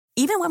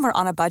Even when we're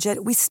on a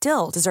budget, we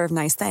still deserve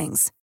nice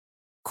things.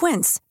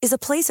 Quince is a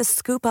place to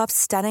scoop up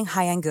stunning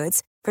high-end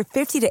goods for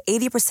 50 to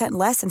 80%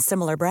 less than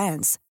similar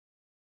brands.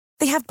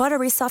 They have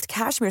buttery soft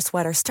cashmere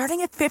sweaters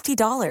starting at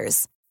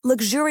 $50,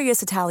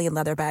 luxurious Italian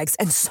leather bags,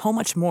 and so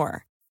much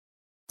more.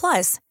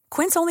 Plus,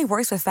 Quince only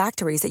works with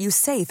factories that use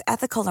safe,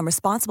 ethical, and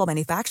responsible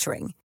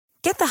manufacturing.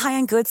 Get the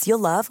high-end goods you'll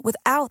love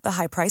without the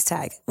high price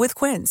tag with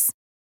Quince.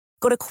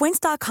 Go to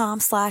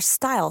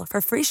quince.com/style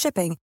for free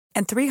shipping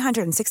and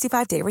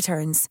 365-day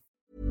returns.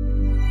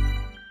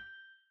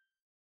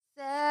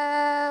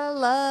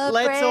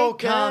 Celebrate Let's all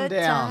calm good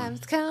down.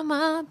 times. Come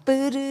on.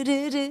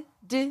 Do.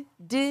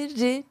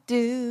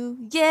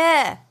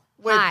 Yeah.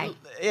 Hi.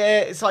 Yeah,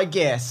 it's I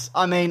guess.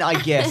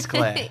 I guess,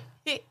 Claire.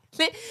 You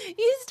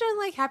just don't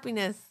like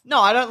happiness. No,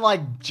 I don't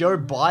like Joe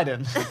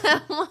Biden.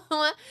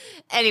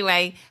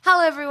 Anyway,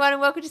 hello everyone and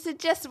welcome to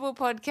Suggestible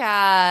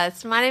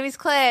Podcast. My name is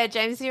Claire.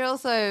 James here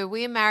also.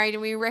 We are married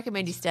and we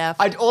recommend you stuff.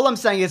 All I'm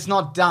saying, it's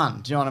not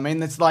done. Do you know what I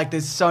mean? It's like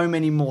there's so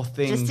many more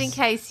things Just in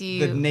case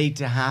you... that need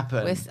to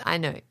happen. I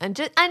know. I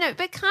know,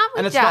 but can't we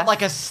And it's just... not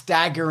like a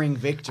staggering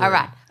victory. All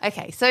right.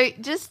 Okay. So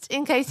just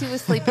in case you were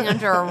sleeping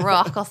under a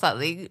rock or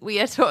something, we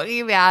are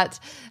talking about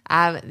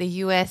the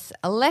US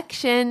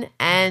election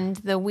and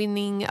the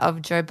winning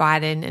of Joe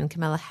Biden and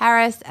Kamala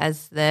Harris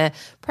as the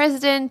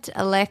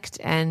president-elect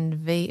and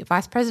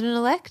vice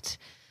president-elect.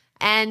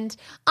 And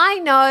I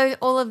know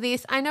all of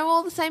this. I know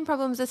all the same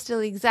problems are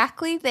still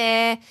exactly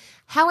there.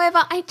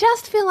 However, I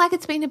just feel like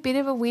it's been a bit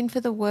of a win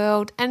for the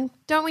world. And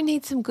don't we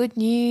need some good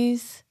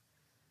news?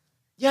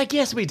 Yeah, I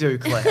guess we do,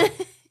 Claire.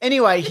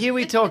 Anyway, here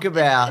we talk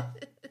about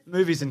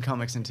movies and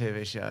comics and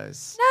TV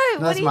shows.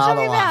 No, what are you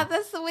talking about?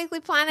 That's the Weekly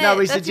Planet. No,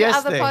 we That's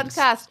suggest your other things.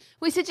 podcast.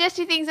 We suggest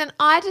you things, and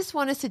I just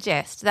want to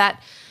suggest that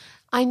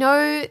I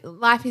know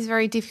life is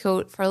very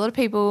difficult for a lot of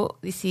people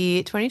this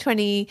year.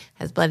 2020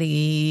 has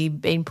bloody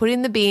been put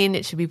in the bin.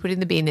 It should be put in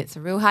the bin. It's a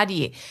real hard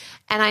year.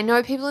 And I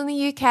know people in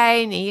the UK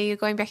and you're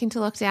going back into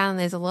lockdown and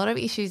there's a lot of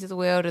issues with the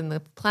world and the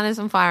planet's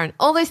on fire and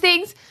all those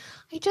things.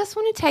 I just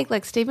want to take,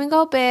 like Stephen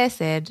Colbert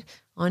said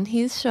on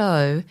his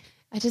show,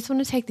 I just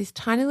want to take this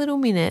tiny little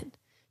minute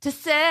to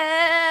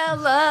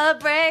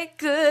celebrate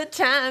good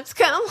times.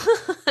 Come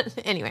on.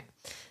 Anyway,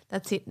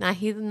 that's it.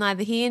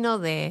 Neither here nor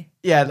there.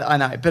 Yeah, I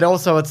know. But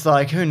also it's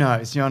like, who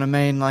knows? You know what I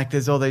mean? Like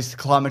there's all these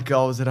climate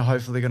goals that are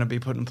hopefully going to be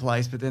put in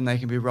place, but then they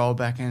can be rolled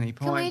back at any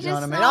point. we You know what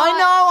I just mean? not-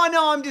 I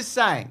know. I'm just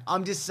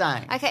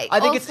saying. Okay, I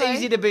think it's also-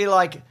 easy to be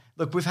like,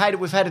 look, we've had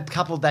a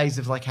couple of days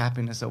of like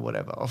happiness or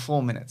whatever, or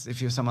 4 minutes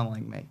if you're someone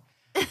like me.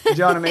 Do you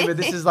know what I mean? But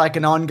this is like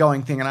an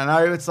ongoing thing. And I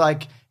know it's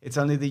like, it's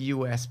only the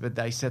US, but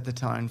they set the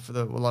tone for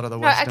a lot of the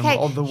Western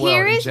of the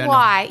world in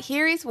general.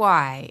 Here is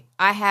why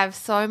I have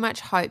so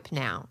much hope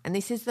now. And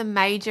this is the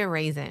major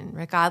reason,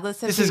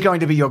 regardless of This is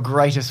going to be your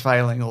greatest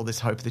failing, all this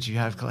hope that you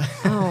have, Claire.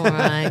 Oh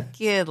my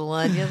good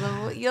Lord,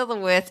 you're the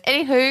worst.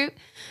 Anywho,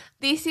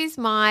 this is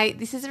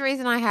the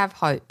reason I have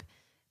hope,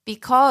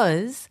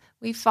 because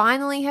we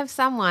finally have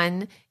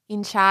someone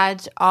in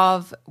charge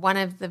of one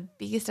of the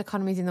biggest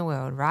economies in the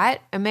world, right?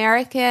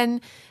 American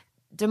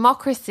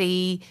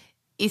democracy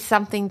is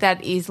something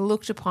that is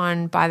looked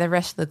upon by the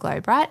rest of the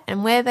globe, right?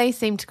 And where they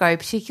seem to go,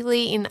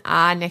 particularly in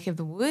our neck of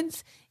the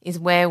woods, is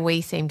where we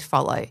seem to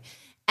follow.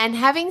 And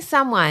having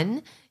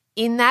someone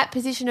in that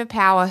position of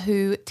power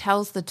who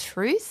tells the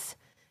truth,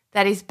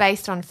 that is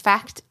based on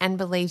fact and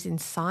believes in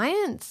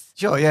science,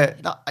 Sure, yeah.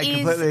 No, I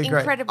completely agree.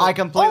 incredible. I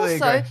completely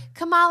agree. Also,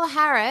 Kamala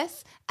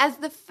Harris as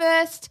the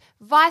first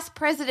vice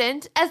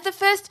president, as the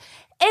first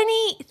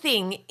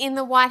anything in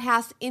the White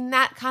House in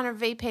that kind of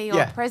VP or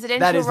Yeah, that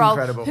presidential is role,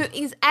 incredible. who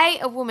is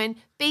A, woman,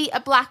 B, a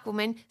black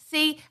woman,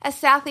 C, a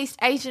Southeast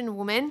Asian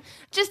woman.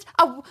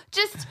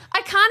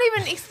 I can't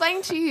even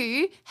explain to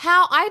you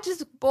how I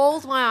just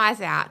bawled my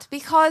eyes out,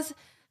 because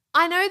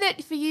I know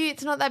that for you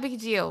it's not that big a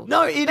deal.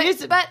 No, it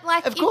is. But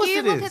like, Of if course you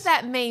it look is. at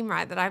that meme,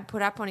 right, that I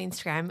put up on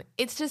Instagram,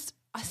 it's just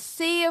a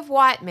sea of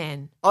white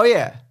men. Oh,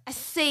 yeah. A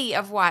sea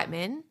of white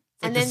men.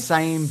 Like and the then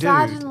same dude,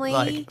 suddenly,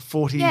 like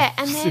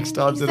 46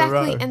 times in a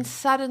row. And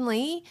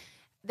suddenly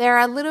there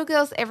are little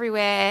girls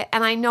everywhere,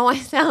 and I know I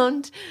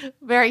sound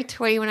very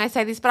twee when I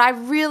say this, but I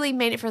really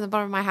mean it from the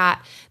bottom of my heart.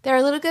 There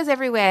are little girls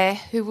everywhere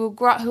who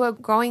are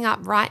growing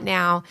up right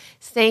now,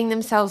 seeing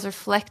themselves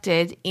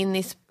reflected in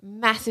this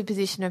massive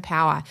position of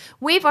power.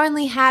 We've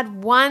only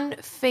had one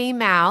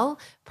female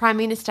Prime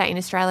Minister in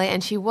Australia,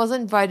 and she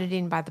wasn't voted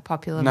in by the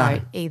popular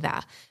vote either.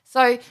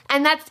 So,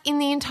 and that's in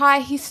the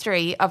entire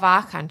history of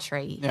our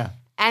country. Yeah.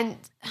 And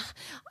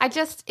I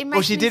just, it makes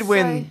Well, she me did so-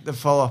 win the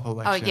follow-up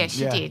election. Oh, yeah,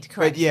 she did. But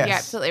Correct. yes. You're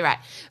absolutely right.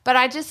 But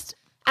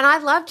and I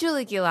love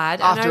Julie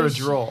Gillard. I After know a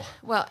draw.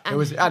 Well, It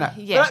was, I know.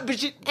 Yeah.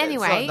 But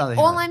Anyway, nothing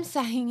all like- I'm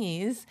saying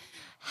is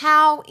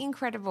how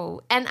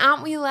incredible. And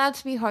aren't we allowed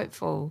to be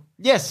hopeful?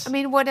 Yes. I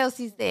mean, what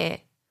else is there?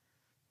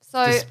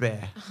 So,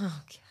 Despair. oh,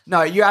 God.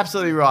 No, you're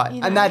absolutely right.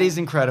 You and know. that is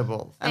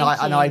incredible. And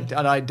Thank you.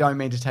 I don't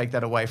mean to take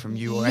that away from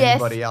you or Yes,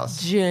 anybody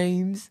else.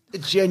 James.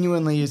 It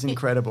genuinely is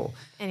incredible.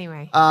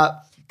 Anyway. Uh,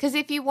 Because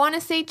if you want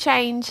to see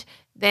change,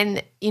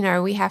 then,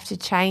 we have to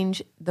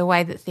change the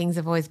way that things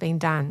have always been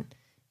done.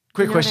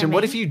 Quick know question. what I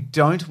What mean? if you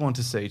don't want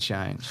to see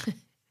change?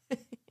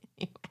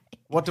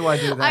 What do I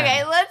do then?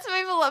 Okay, let's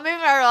move along.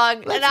 Move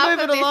along. Let's Enough move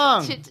of it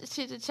along. this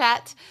chit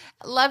chat.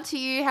 Love to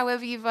you,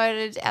 however you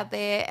voted out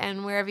there,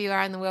 and wherever you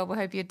are in the world. We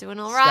hope you're doing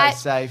all right.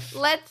 Stay safe.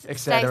 Let's et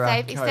stay cetera,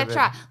 safe, COVID.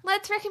 etc.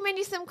 Let's recommend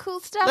you some cool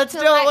stuff Let's to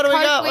do it. like What do we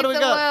cope got? with What do we the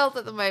got? world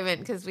at the moment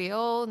because we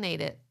all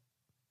need it.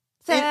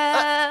 So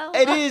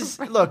It is.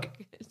 Look,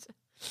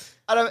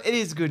 it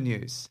is good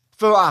news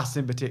for us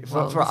in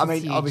particular. Well, I this mean,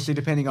 is huge. obviously,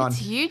 depending on. It's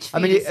huge for I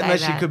mean, you to say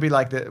unless you that. could be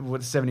like the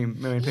 70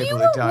 million people You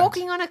who were don't.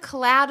 walking on a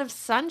cloud of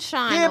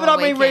sunshine. Yeah, but all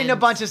I've been reading a weekend.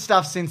 bunch of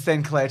stuff since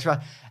then,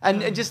 Claire.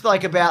 And just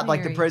like about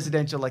like the Mary.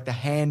 presidential, like the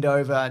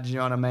handover. Do you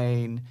know what I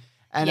mean?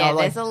 And Yeah, I,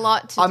 like, there's a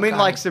lot to I'm in go.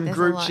 like some There's a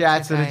group lot to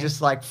chats that are go.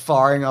 just like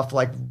firing off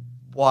like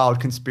wild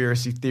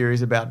conspiracy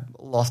theories about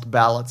lost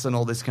ballots and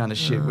all this kind of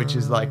shit, which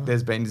is like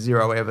there's been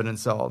zero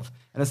evidence of.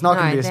 And it's not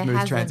going No, to be a there smooth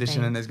hasn't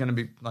transition, been. and there's going to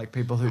be like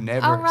people who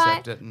never All right,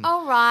 accept it. And,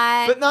 all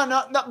right. But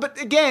no. But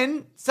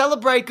again,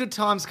 celebrate good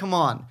times. Come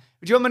on.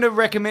 Would you want me to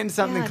recommend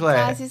something, Yeah, Claire?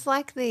 Guys, it's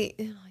like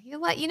you're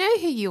like, you know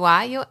who you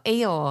are? You're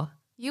Eeyore.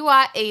 You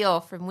are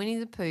Eeyore from Winnie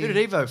the Pooh. Who did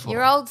he vote for?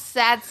 Your old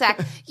sad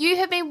sack. You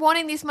have been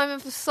wanting this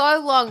moment for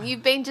so long.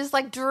 You've been just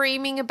like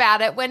dreaming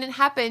about it. When it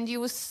happened, you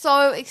were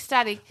so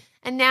ecstatic.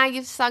 And now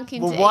you've sunk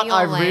into Well, what Eeyore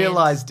I land.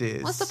 realised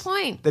is What's the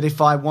point? that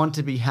if I want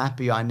to be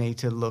happy, I need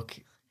to look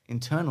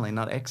internally,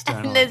 not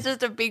externally. And there's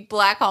just a big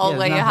black hole Yeah,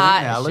 where there's your nothing heart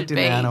in there. I should looked in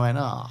be. there and I went,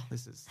 oh,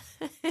 this is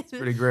it's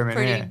pretty grim in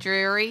Pretty here.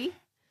 dreary.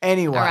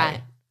 Anyway, All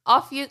right.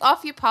 Off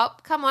you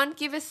pop. Come on,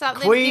 give us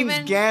something. Queen's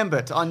Even-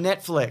 Gambit on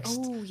Netflix.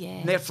 Oh,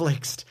 yeah.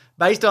 Netflixed.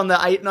 Based on the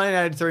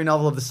 1983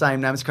 novel of the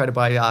same name. It's created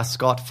by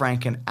Scott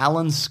Frank and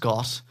Alan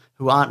Scott,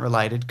 who aren't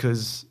related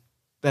because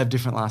they have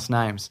different last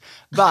names.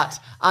 But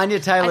Anya I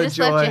Taylor-Joy... just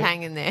left you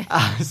hanging there.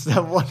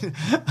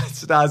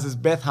 Stars as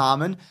Beth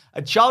Harmon,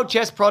 a child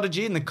chess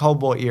prodigy in the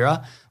Cold War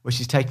era, where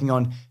she's taking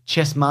on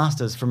chess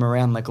masters from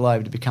around the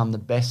globe to become the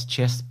best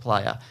chess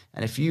player.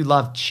 And if you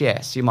love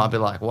chess, you might be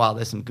like, wow,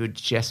 there's some good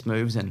chess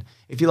moves. And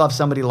if you love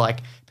somebody like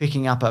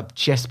picking up a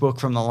chess book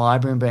from the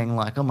library and being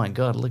like, oh my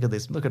God, look at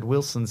this, look at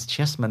Wilson's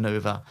chess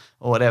maneuver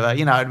or whatever.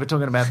 You know, we're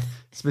talking about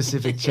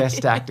specific chess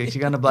tactics.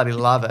 You're going to bloody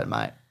love it,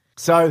 mate.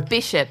 So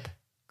Bishop,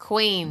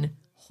 queen,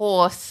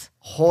 horse,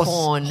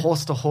 pawn.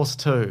 horse to horse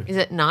too. Is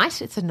it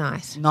knight? It's a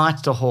knight.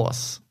 Knight to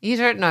horse. You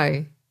don't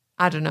know.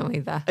 I don't know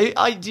either. Do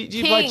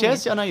you play King.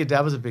 chess? I know your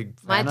dad was a big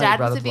fan. My I know your dad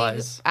brother was a big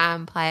plays.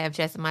 player of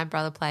chess and my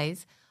brother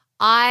plays.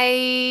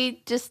 I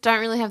just don't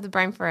really have the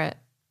brain for it.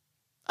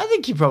 I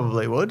think you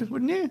probably would,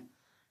 wouldn't you?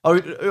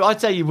 Oh, I'd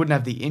say you wouldn't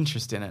have the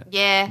interest in it.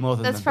 Yeah, more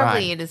than that's the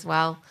probably brain. it as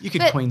well. You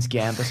could But Queen's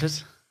Gambit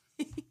it.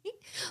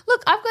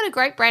 look, I've got a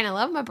great brain. I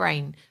love my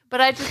brain, but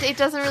it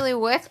doesn't really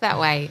work that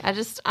way.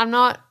 I'm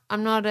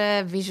not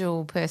a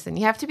visual person.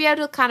 You have to be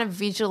able to kind of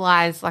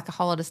visualize like a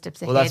whole lot of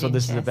steps ahead. Well, that's what in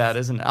this is chess. about,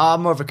 isn't it?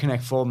 I'm more of a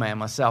Connect 4 man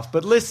myself.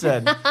 But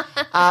listen,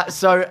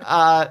 so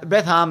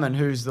Beth Harmon,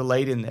 who's the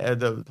lead in there,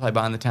 played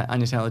by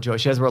Anya Taylor-Joy,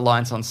 she has a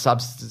reliance on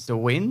substance to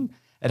win.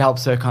 It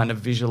helps her kind of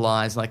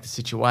visualize like the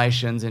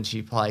situations, and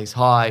she plays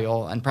high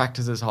and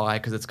practices high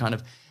because it's kind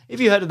of, if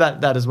you heard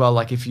about that as well,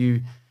 like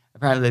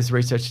apparently there's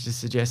research to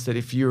suggest that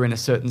if you're in a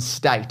certain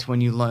state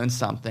when you learn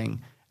something,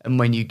 and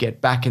when you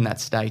get back in that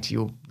state,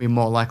 you'll be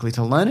more likely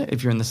to learn it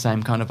if you're in the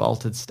same kind of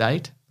altered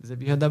state.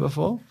 Have you heard that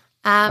before?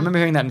 I remember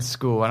hearing that in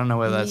school. I don't know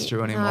whether that's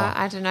true anymore. No,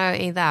 I don't know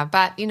either.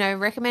 But,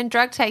 recommend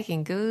drug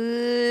taking.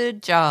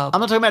 Good job. I'm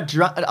not talking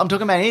about I'm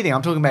talking about anything.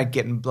 I'm talking about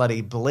getting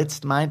bloody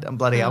blitzed, mate, and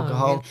bloody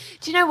alcohol. Good.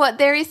 Do you know what?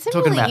 There is some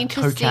Talking really about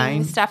interesting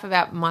cocaine. stuff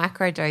about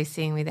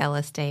microdosing with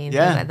LSD and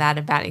Yeah. things like that,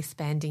 about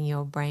expanding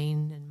your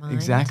brain and mind.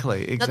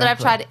 Exactly. Not that I've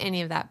tried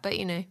any of that, but,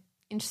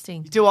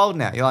 interesting. You're too old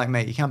now. You're like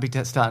me. You can't be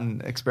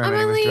starting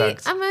experimenting with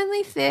drugs. I'm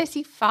only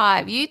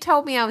 35. You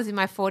told me I was in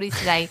my 40s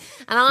today,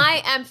 and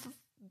I am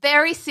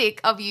very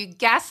sick of you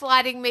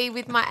gaslighting me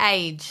with my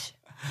age.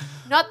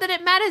 Not that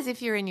it matters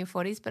if you're in your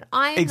 40s, but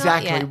I am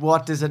Exactly. not yet.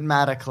 What does it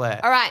matter, Claire?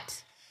 All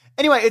right.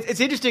 Anyway, it's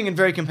interesting and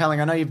very compelling.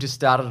 I know you've just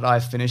started it.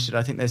 I've finished it.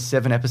 I think there's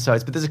 7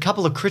 episodes, but there's a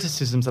couple of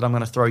criticisms that I'm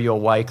going to throw your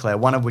way, Claire,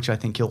 one of which I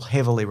think you'll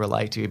heavily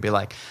relate to. You'd be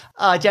like,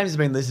 James has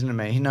been listening to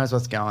me. He knows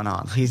what's going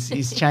on.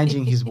 He's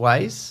changing his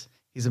ways.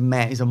 He's a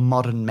man. He's a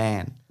modern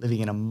man living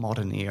in a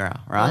modern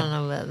era, right? I don't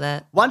know about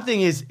that. One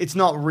thing is, it's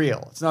not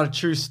real. It's not a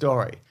true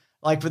story.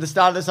 Like, for the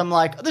start of this, I'm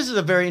like, this is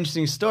a very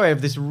interesting story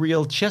of this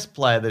real chess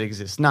player that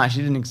exists. No, she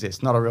didn't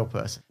exist. Not a real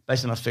person.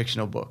 Based on a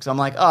fictional book. So I'm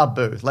like, oh,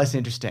 boo. Less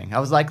interesting. I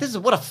was like,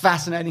 what a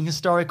fascinating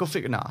historical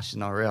figure. No, she's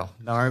not real.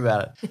 Don't worry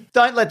about it.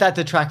 Don't let that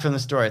detract from the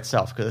story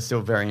itself, because it's still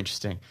very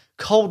interesting.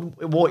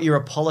 Cold War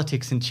era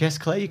politics and chess,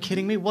 Claire. Are you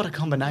kidding me? What a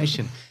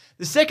combination.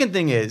 The second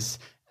thing is,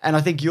 and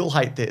I think you'll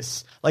hate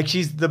this, like,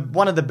 she's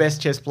one of the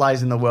best chess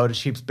players in the world, and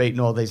she keeps beating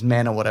all these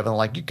men or whatever. And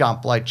like, you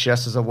can't play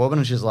chess as a woman.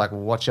 And she's like,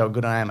 well, watch how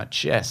good I am at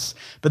chess.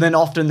 But then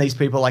often these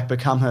people like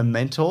become her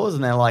mentors,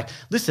 and they're like,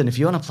 listen, if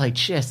you want to play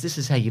chess, this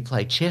is how you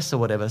play chess or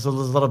whatever. So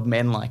there's a lot of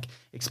men like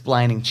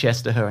explaining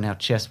chess to her and how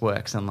chess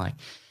works. And like,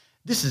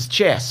 this is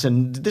chess,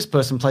 and this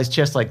person plays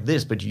chess like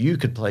this, but you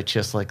could play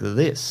chess like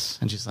this.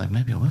 And she's like,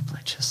 maybe I will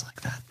play chess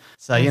like that.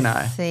 So, you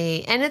know.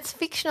 See, and it's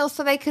fictional,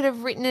 so they could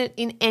have written it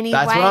in any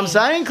That's way. what I'm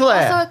saying,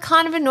 Claire. Also, it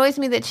kind of annoys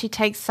me that she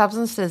takes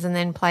substances and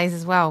then plays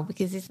as well,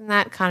 because isn't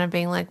that kind of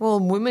being like, well,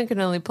 women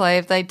can only play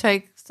if they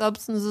take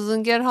substances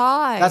and get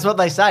high? That's what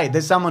they say.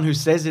 There's someone who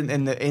says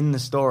in the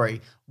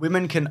story,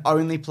 women can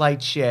only play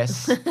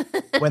chess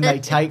when they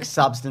take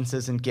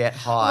substances and get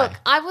high. Look,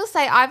 I will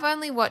say I've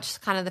only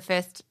watched kind of the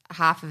first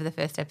half of the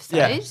first episode.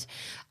 Yeah.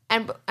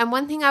 And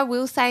one thing I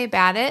will say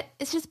about it,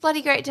 it's just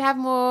bloody great to have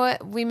more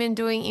women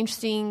doing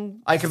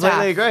interesting I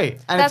completely stuff. agree.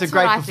 And That's it's a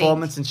great what I think.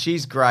 performance and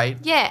she's great.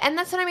 Yeah, and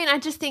that's what I mean. I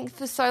just think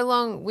for so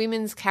long,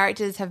 women's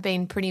characters have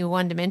been pretty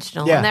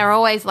one-dimensional. Yeah. And they're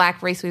always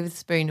like, Reese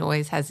Witherspoon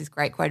always has this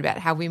great quote about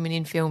how women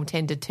in film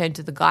tend to turn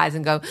to the guys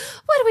and go,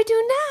 what do we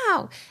do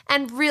now?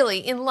 And really,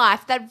 in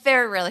life, that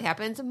very rarely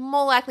happens.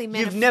 More likely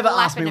men You've are never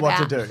asked me flapping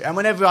what about. to do. And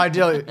whenever I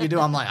do,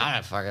 I'm like, I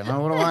don't fucking know.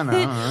 What do I know?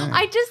 All right.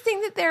 I just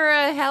think that there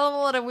are a hell of a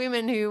lot of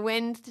women who,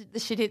 when the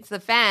shit hits the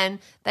fan,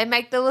 they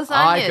make the lasagnas.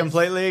 I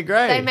completely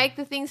agree. They make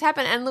the things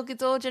happen. And look,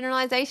 it's all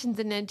generalizations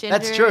and gender.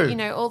 That's true. You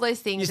know, all those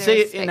things. You There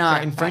see is it in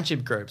spectrum, but-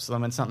 friendship groups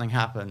when something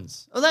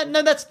happens. Well,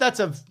 that's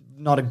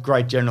not a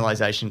great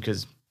generalization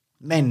because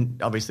men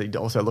obviously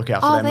also look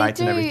out for their they mates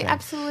and do, everything.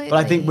 absolutely. But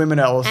I think women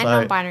are also And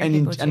non-binary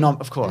people too.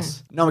 of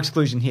course, no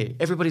exclusion here.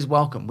 Everybody's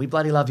welcome. We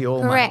bloody love you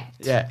all, Correct.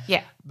 mate. Yeah,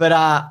 Yeah. But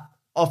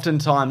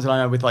oftentimes, and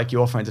I know with like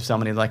your friends, if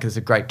somebody like there's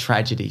a great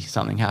tragedy,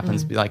 something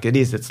happens, like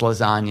it's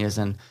lasagnas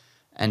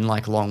and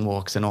like long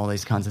walks and all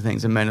these kinds of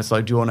things. And men, it's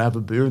like, do you want to have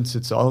a beer and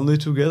sit silently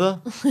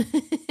together?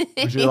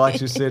 Would you like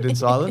to sit in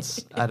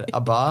silence at a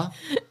bar?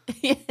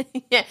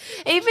 Yeah,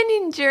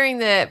 even during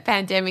the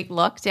pandemic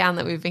lockdown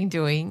that we've been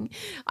doing,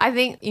 I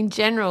think in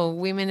general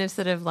women have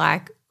sort of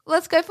like,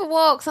 let's go for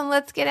walks and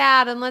let's get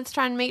out and let's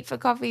try and meet for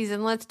coffees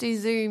and let's do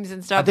Zooms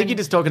and stuff. I think you're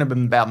just talking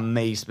about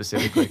me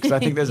specifically because I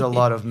think there's a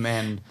lot of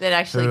men that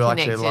actually who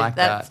connected. actually like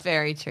That's that.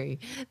 very true.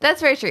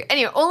 That's very true.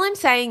 Anyway, all I'm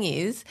saying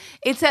is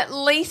it's at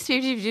least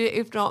 50,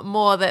 if not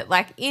more, that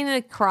like in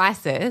a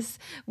crisis,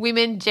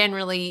 women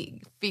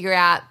generally figure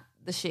out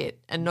the shit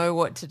and know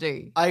what to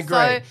do. I agree.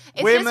 So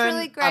it's Women just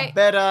really great. are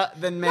better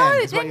than men.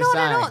 No, is they're what you're not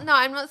saying. at all. No,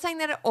 I'm not saying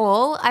that at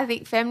all. I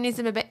think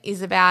feminism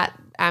is about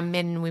men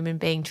and women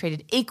being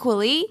treated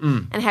equally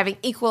Mm. and having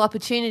equal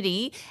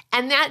opportunity,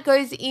 and that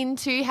goes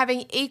into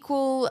having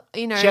equal,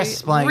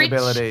 Chess playing rich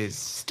abilities.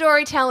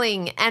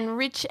 storytelling and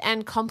rich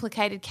and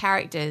complicated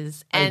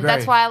characters, I and agree.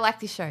 that's why I like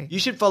this show. You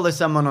should follow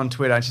someone on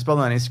Twitter. And she's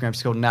probably on Instagram.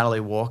 She's called Natalie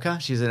Walker.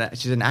 She's an actor.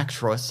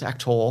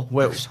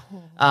 Well,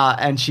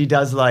 and she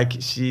does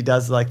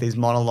like these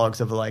monologues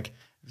of like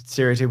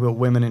stereotypical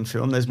women in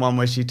film. There's one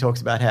where she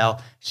talks about how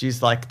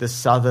she's like the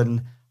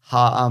southern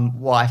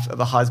wife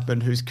of a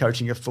husband who's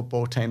coaching a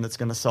football team that's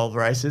going to solve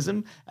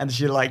racism, and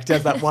she like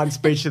does that one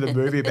speech in the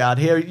movie about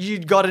here you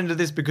got into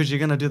this because you're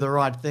going to do the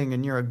right thing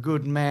and you're a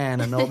good man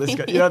and all this.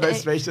 You know that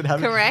speech that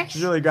happens. Correct.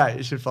 It's really great.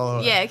 You should follow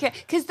it. Yeah,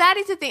 because that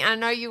is the thing. I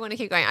know you want to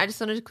keep going. I just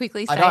wanted to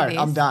quickly say I don't. this.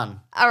 I'm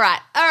done. All right.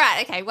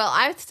 Okay. Well,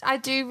 I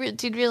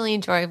did really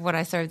enjoy what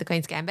I saw of the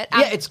Queen's Gambit.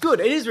 Yeah, it's good.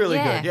 It is really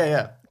yeah. good.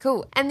 Yeah.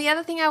 Cool. And the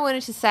other thing I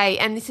wanted to say,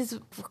 and this is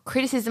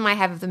criticism I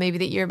have of the movie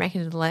that you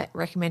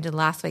recommended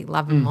last week,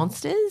 Love and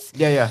Monsters.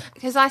 Yeah.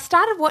 Because I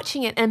started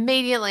watching it and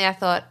immediately I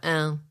thought,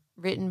 oh,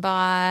 written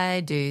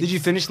by dudes. Did you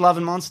finish Love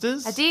and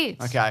Monsters? I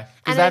did. Okay.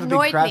 And they it have a big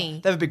annoyed crab.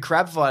 me. They have a big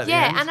crab fight at the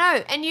Yeah, end. I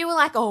know. And you were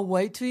like, oh,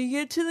 wait till you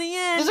get to the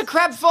end. There's a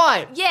crab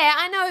fight. Yeah,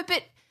 I know,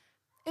 but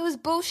it was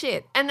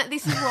bullshit. And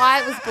this is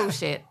why it was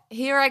bullshit.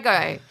 Here I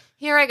go.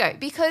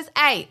 Because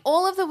A,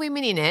 all of the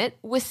women in it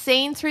were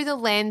seen through the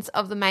lens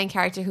of the main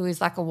character who is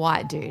like a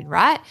white dude,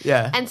 right?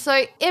 Yeah. And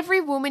so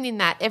every woman in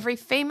that, every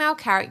female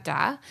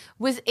character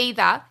was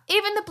even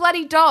the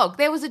bloody dog.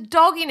 There was a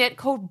dog in it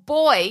called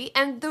Boy,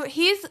 and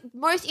his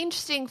most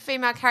interesting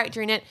female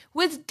character in it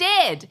was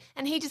dead.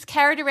 And he just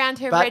carried around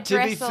her red But to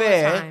be dress all the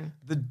fair, time.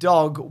 the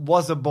dog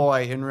was a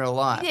boy in real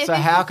life. Yeah, so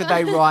this how is could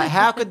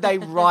what- they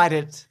write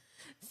it?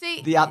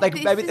 See, This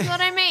this is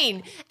what I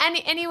mean. And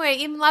anyway,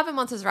 in Love and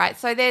Monsters, right,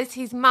 so there's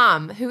his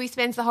mum who he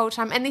spends the whole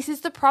time, and this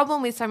is the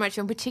problem with so much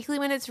film, particularly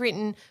when it's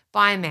written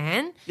by a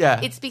man. Yeah.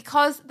 It's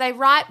because they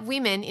write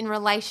women in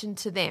relation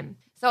to them.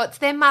 So it's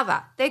their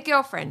mother, their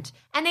girlfriend.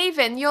 And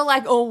even you're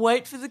like, oh,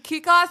 wait for the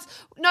kick-ass.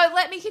 No,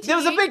 let me continue. There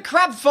was a big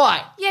crab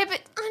fight. Yeah, but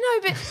I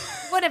know,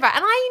 but whatever.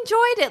 And I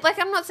enjoyed it. Like,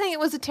 I'm not saying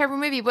it was a terrible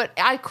movie, but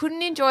I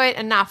couldn't enjoy it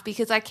enough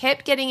because I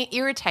kept getting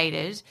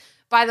irritated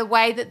by the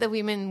way that the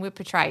women were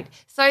portrayed.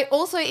 So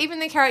also even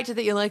the character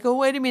that you're like, oh,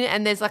 wait a minute,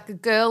 and there's like a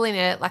girl in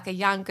it, like a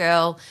young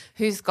girl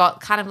who's got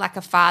kind of like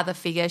a father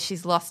figure.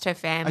 She's lost her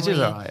family. Which is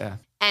all right, yeah.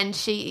 And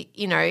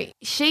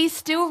she's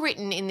still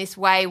written in this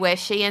way where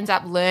she ends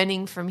up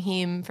learning from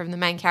him, from the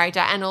main character,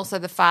 and also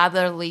the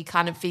fatherly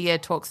kind of figure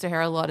talks to her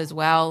a lot as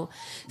well.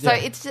 So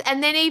Yeah.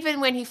 and then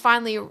even when he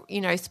finally,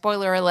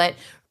 spoiler alert,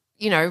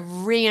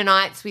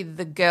 reunites with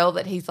the girl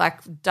that he's like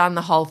done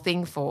the whole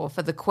thing for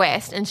the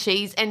quest, and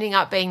she's ending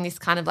up being this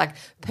kind of like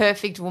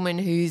perfect woman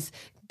who's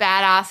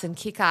badass and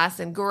kick-ass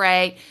and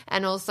great,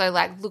 and also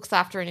like looks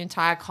after an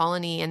entire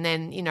colony, and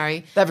then, you know,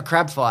 They have a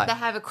crab fight. they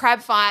have a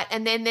crab fight,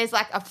 and then there's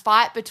like a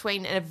fight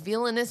between a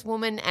villainous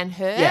woman and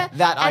her. Yeah,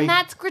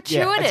 that's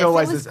gratuitous. it's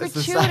always it was it's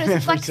the gratuitous. same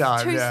It's like every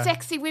time, two yeah.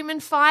 sexy women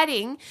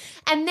fighting,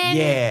 and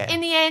then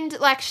in the end,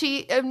 like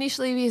she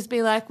initially is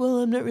be like, "Well,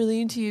 I'm not really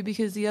into you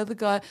because the other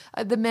guy,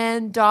 the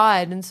man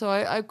died, and so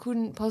I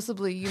couldn't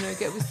possibly, you know,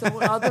 get with some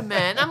other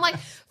man." I'm like,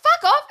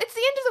 "Fuck off! It's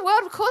the end of the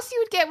world. Of course you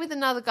would get with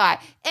another guy."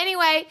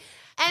 Anyway.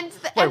 And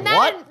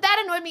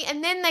that annoyed me.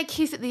 And then they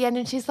kiss at the end,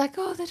 and she's like,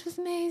 "Oh, that was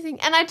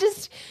amazing." And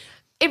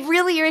it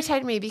really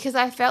irritated me because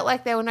I felt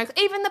like there were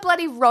even the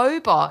bloody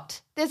robot.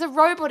 There's a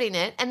robot in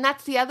it, and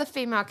that's the other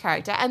female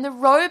character. And the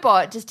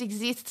robot just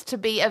exists to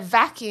be a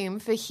vacuum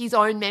for his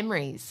own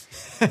memories.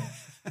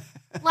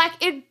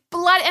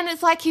 And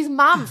it's like his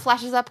mum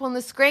flashes up on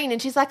the screen,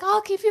 and she's like,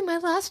 "I'll give you my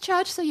last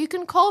charge so you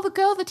can call the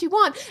girl that you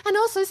want and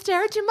also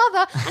stare at your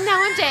mother, and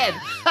now I'm dead."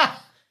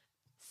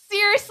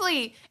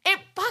 Seriously,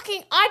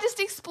 I just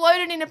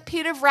exploded in a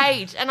pit of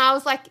rage, and I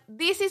was like,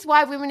 this is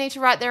why women need to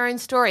write their own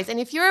stories. And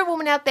if you're a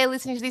woman out there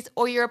listening to this,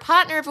 or you're a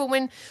partner of a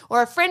woman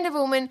or a friend of a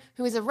woman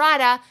who is a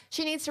writer,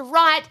 she needs to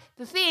write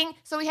the thing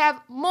so we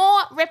have more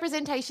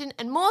representation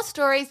and more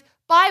stories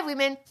by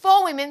women,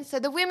 for women, so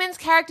the women's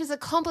characters are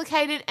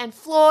complicated and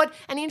flawed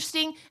and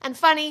interesting and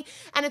funny,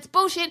 and it's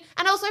bullshit.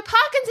 And also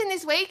Parkinson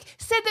this week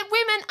said that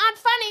women aren't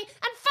funny,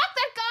 and fuck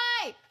that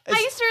guy. I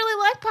used to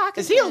really like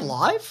Parkinson. Is he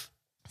alive?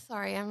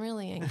 Sorry, I'm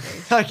really angry.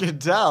 I can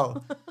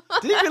tell.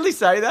 Did he really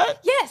say that?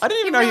 Yes. I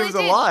didn't even know he was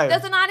alive.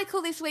 There's an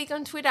article this week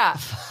on Twitter.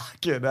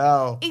 Fucking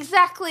hell.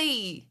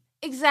 Exactly.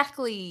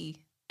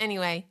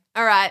 Anyway,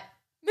 all right,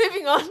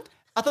 moving on.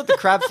 I thought the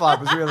crab fight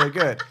was really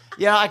good.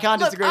 Yeah, I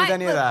can't disagree with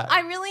any of that.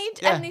 I really,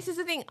 Yeah. and this is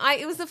the thing,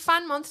 it was a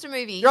fun monster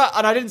movie. You're right,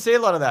 and I didn't see a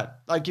lot of that.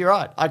 Like, you're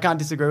right. I can't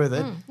disagree with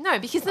it. No,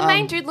 because the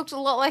main dude looked a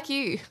lot like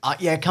you.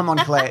 Yeah, come on,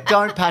 Claire.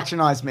 Don't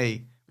patronise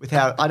me with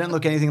how I don't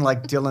look anything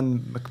like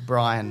Dylan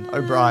O'Brien.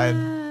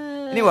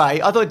 Anyway,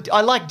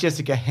 I liked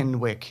Jessica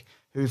Henwick,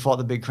 who fought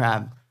the big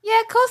crab. Yeah,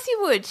 of course you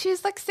would. She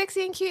was like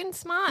sexy and cute and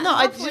smart.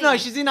 No,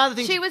 she's in other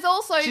things. She was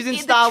also she's in the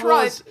Star trope.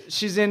 Wars.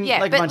 She's in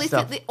a bunch of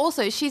stuff.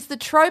 Also, she's the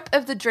trope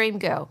of the dream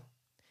girl.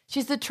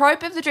 She's the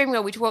trope of the dream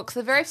girl, which walks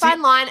the very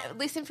fine line,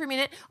 listen for a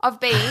minute, of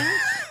being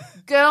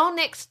girl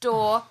next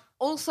door,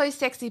 also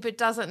sexy but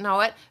doesn't know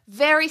it,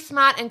 very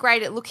smart and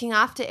great at looking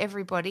after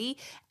everybody,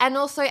 and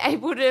also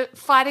able to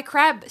fight a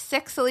crab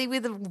sexily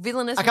with a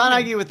villainous I can't woman.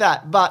 argue with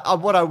that,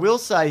 but what I will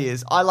say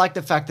is I like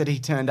the fact that he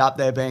turned up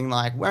there being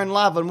like, "We're in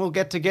love and we'll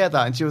get together,"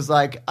 and she was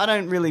like, "I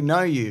don't really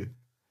know you."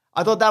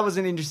 I thought that was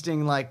an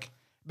interesting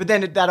but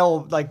then that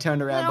all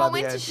turned around by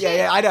the end.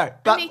 Yeah, I know.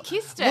 But and he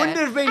kissed her. Wouldn't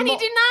it have been and more- he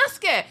didn't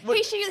ask her.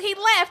 He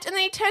left, and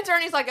then he turns around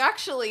and he's like,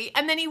 "Actually,"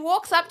 and then he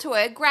walks up to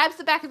her, grabs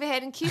the back of her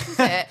head and kisses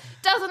her.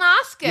 Doesn't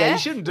ask her. Yeah, you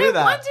shouldn't do no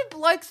that. Why do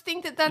blokes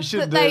think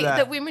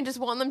that women just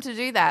want them to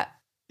do that?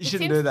 You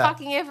shouldn't do that.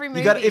 Fucking every movie.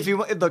 You got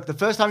look. The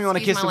first time you want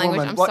to Excuse kiss a my language.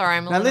 woman, I'm sorry,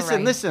 I'm a now little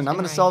listen. I'm going to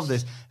enraged. solve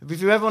this. If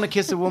you ever want to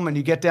kiss a woman,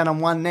 you get down on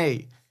one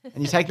knee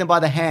and you take them by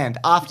the hand.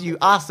 After you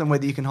ask them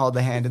whether you can hold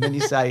the hand, and then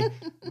you say,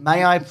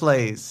 "May I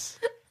please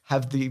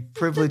have the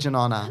privilege and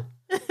honor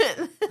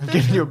of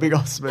giving you a big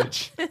old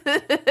smooch?"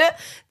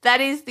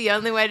 That is the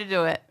only way to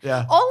do it.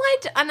 Yeah.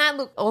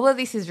 Look, all of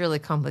this is really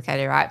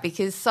complicated, right?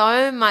 Because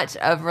so much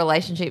of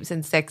relationships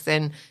and sex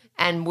and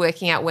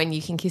working out when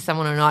you can kiss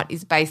someone or not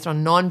is based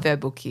on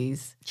non-verbal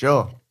cues.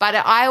 Sure. But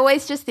I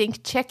always just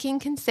think checking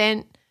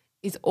consent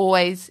is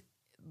always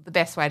the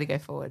best way to go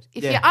forward.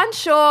 If you're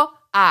unsure,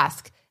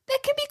 ask. That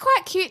can be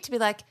quite cute to be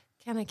like,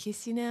 "Can I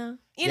kiss you now?"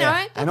 You know,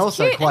 that's and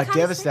also cute. quite It comes-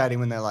 devastating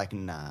when they're like,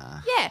 "Nah."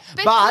 Yeah,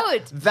 but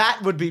good.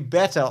 That would be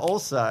better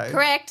also.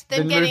 Correct.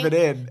 Than moving in.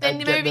 Then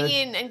and get moving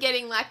the- in and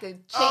getting like a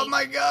cheek. Oh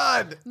my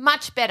God.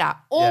 Much better.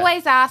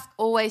 Always ask,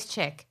 always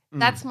check.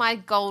 That's my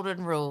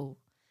golden rule.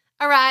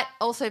 All right.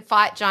 Also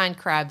fight giant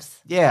crabs.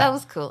 Yeah. That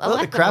was cool. I Well,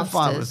 like the crab fight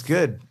monsters. was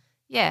good.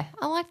 Yeah,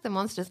 I like the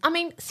monsters. I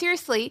mean,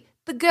 seriously,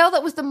 the girl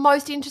that was the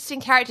most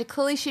interesting character,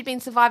 clearly she'd been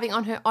surviving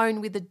on her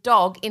own with a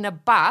dog in a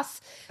bus.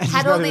 she's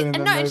not even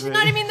in the she's movie.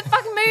 not even in the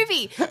fucking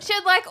movie. She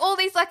had all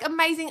these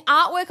amazing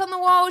artwork on the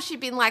wall. She'd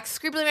been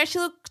scribbling around. She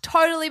looked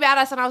totally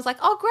badass, and I was like,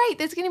 "Oh great,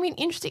 there's going to be an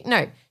interesting."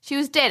 No, she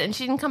was dead, and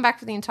she didn't come back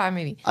for the entire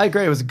movie. I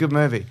agree. It was a good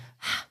movie.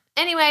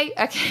 Anyway,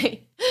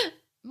 okay,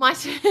 my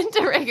turn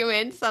to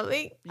recommend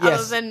something other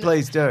Yes, than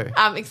please do.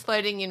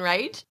 exploding in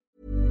rage.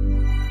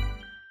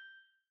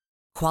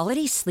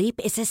 Quality sleep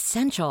is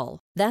essential.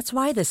 That's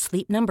why the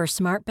Sleep Number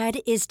Smart Bed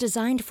is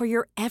designed for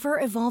your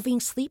ever-evolving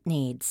sleep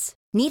needs.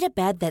 Need a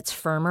bed that's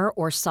firmer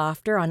or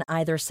softer on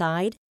either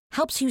side?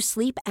 Helps you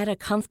sleep at a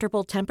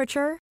comfortable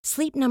temperature?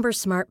 Sleep Number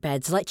Smart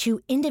Beds let you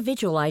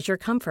individualize your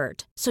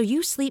comfort, so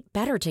you sleep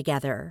better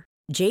together.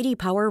 J.D.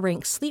 Power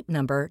ranks Sleep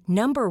Number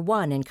number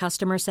 1 in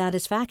customer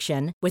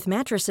satisfaction with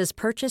mattresses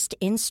purchased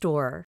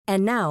in-store.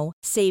 And now,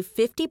 save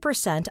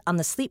 50% on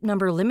the Sleep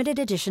Number Limited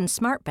Edition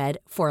Smart Bed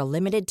for a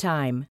limited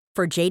time.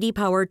 For J.D.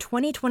 Power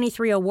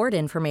 2023 award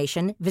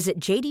information, visit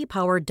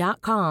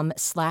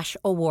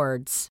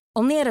jdpower.com/awards.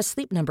 Only at a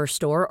Sleep Number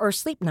store or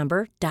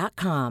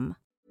sleepnumber.com.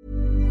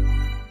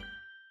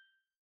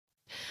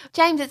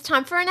 James, it's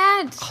time for an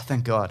ad. Oh,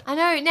 thank God. I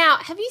know. Now,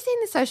 have you seen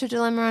The Social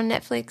Dilemma on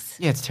Netflix?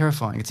 Yeah, it's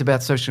terrifying. It's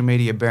about social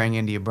media burying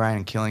into your brain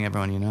and killing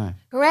everyone you know.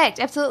 Correct,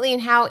 absolutely,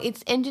 and how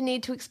it's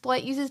engineered to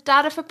exploit users'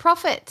 data for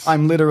profit.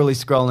 I'm literally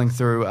scrolling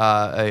through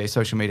a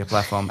social media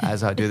platform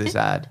as I do this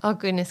ad. Oh,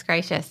 goodness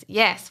gracious.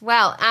 Yes.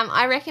 Well,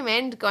 I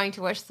recommend going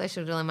to watch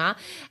Social Dilemma,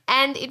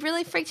 and it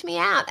really freaked me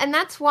out. And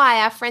that's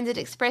why our friends at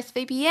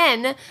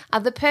ExpressVPN are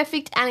the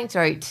perfect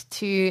antidote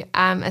to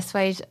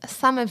assuage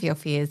some of your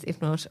fears,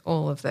 if not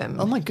all of them.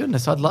 Oh, my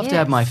goodness. I'd love to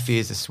have my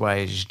fears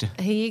assuaged.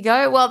 Here you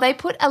go. Well, they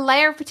put a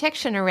layer of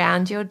protection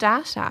around your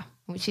data,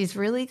 which is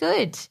really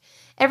good.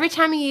 Every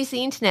time you use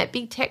the internet,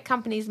 big tech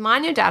companies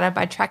mine your data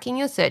by tracking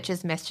your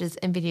searches, messages,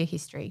 and video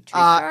history. True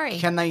story.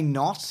 Can they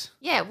not?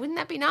 Yeah, wouldn't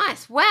that be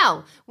nice?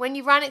 Well, when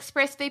you run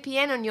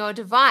ExpressVPN on your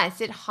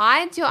device, it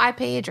hides your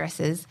IP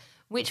addresses,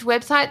 which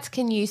websites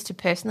can use to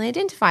personally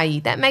identify you.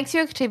 That makes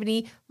your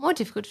activity more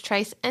difficult to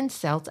trace and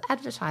sell to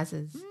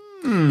advertisers.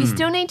 You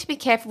still need to be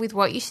careful with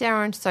what you share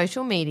on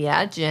social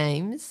media,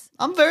 James.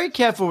 I'm very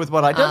careful with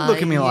what I don't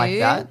look at me like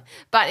that.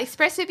 But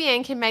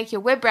ExpressVPN can make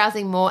your web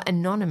browsing more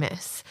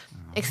anonymous.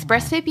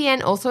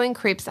 ExpressVPN also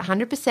encrypts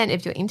 100%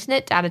 of your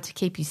internet data to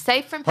keep you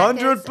safe from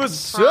hackers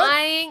 100%? and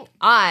prying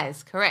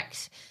eyes.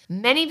 Correct.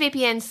 Many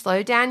VPNs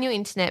slow down your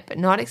internet, but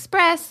not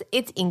Express.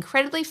 It's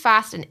incredibly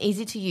fast and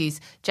easy to use.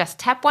 Just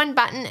tap one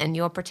button and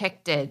you're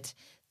protected.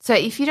 So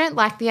if you don't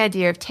like the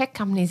idea of tech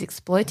companies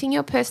exploiting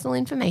your personal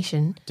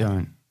information,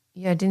 Don't.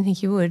 yeah, I didn't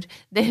think you would,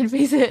 then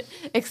visit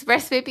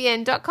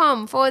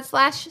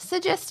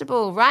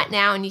expressvpn.com/suggestible right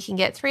now and you can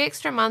get 3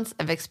 extra months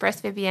of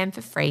ExpressVPN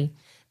for free.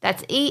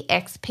 That's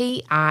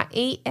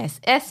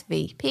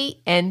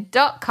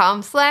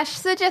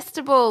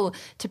expressvpn.com/suggestible.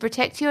 To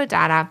protect your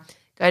data,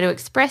 go to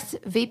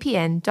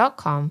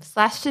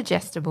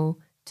expressvpn.com/suggestible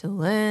to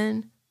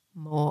learn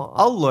more.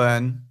 I'll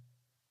learn.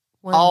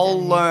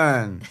 I'll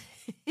learn.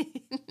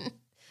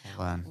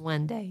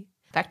 One day.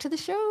 Back to the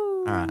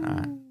show. All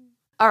right.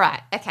 All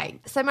right, okay.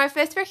 So my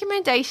first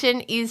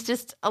recommendation is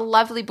just a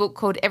lovely book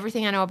called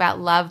Everything I Know About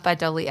Love by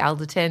Dolly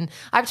Alderton.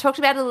 I've talked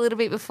about it a little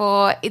bit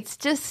before. It's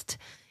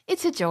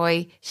a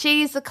joy.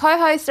 She's the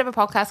co-host of a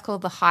podcast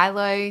called The High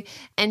Low,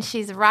 and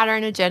she's a writer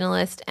and a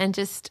journalist and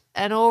just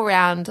an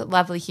all-round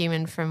lovely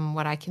human from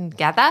what I can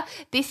gather.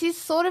 This is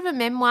sort of a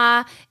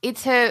memoir.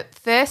 It's her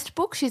first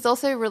book. She's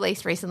also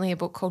released recently a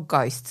book called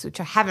Ghosts, which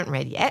I haven't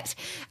read yet.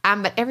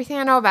 But Everything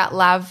I Know About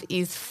Love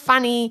is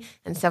funny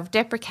and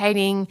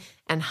self-deprecating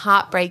and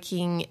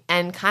heartbreaking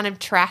and kind of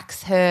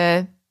tracks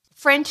her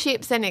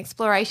friendships and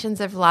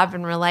explorations of love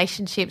and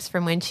relationships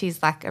from when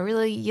she's like a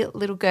really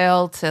little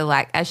girl to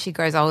like as she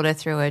grows older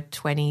through her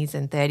 20s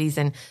and 30s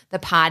and the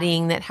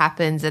partying that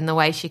happens and the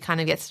way she kind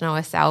of gets to know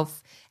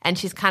herself. And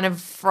she's kind of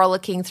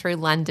frolicking through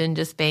London,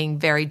 just being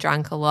very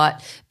drunk a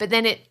lot. But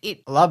then I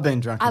love being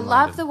drunk in London.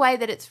 Love the way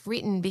that it's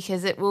written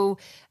because it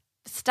will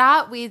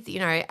start with,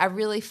 a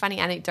really funny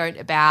anecdote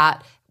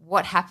about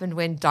what happened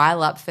when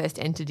dial-up first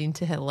entered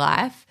into her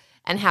life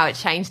and how it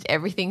changed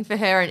everything for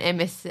her.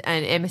 And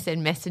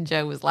MSN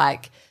Messenger was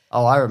like,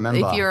 oh, I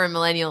remember. If you're a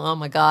millennial, oh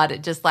my God,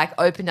 it just like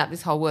opened up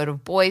this whole world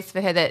of boys for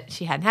her that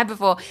she hadn't had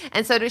before.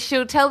 And so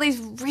she'll tell these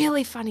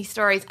really funny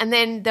stories and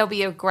then there'll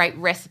be a great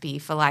recipe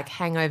for like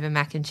hangover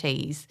mac and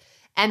cheese.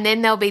 And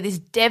then there'll be this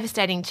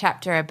devastating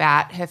chapter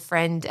about her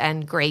friend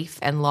and grief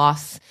and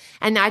loss.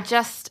 And I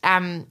just,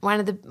 one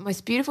of the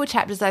most beautiful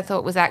chapters I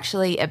thought was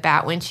actually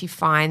about when she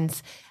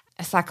finds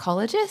a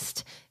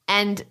psychologist.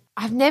 And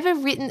I've never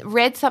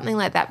read something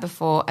like that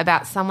before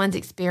about someone's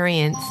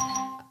experience.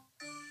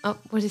 Oh,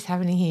 what is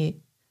happening here?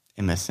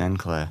 MSN,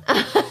 Claire.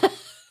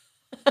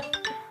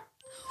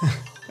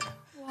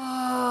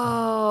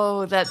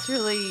 Whoa, that's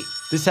really...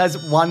 This has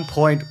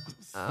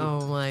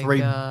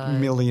 1.3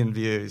 million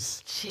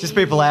views. Jeez. Just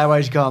people our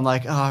age going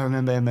like, oh, I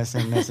remember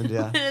MSN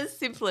Messenger. In a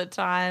simpler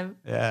time.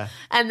 Yeah.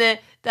 And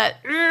that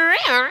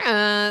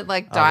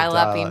like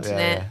dial-up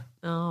internet. Yeah.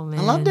 Oh, man.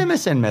 I loved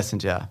MSN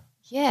Messenger.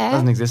 Yeah. It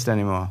doesn't exist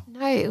anymore.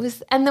 No, it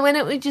was, and then when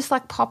it would just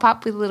like pop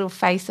up with little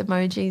face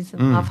emojis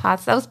and love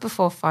hearts, that was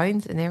before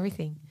phones and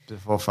everything.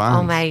 Before phones.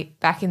 Oh, mate,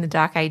 back in the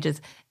dark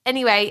ages.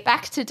 Anyway,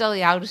 back to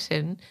Dolly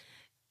Alderton.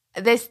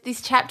 There's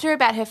this chapter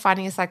about her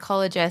finding a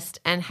psychologist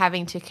and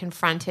having to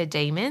confront her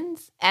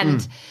demons.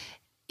 And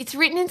it's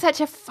written in such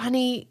a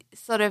funny,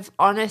 sort of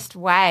honest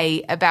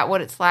way about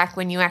what it's like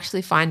when you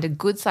actually find a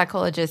good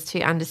psychologist who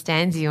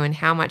understands you and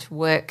how much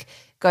work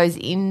goes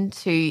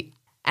into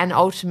and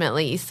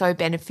ultimately is so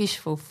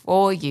beneficial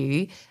for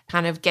you,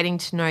 kind of getting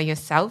to know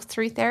yourself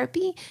through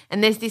therapy.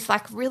 And there's this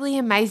like really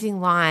amazing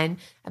line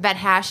about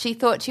how she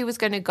thought she was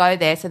going to go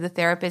there so the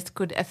therapist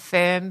could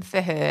affirm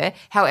for her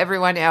how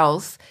everyone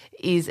else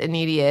is an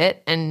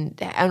idiot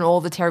and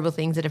all the terrible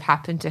things that have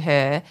happened to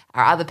her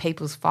are other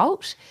people's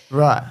fault.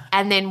 Right.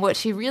 And then what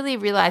she really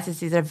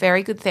realizes is a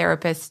very good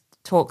therapist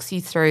talks you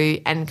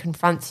through and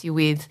confronts you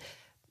with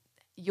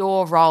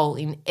your role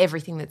in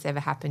everything that's ever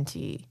happened to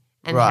you.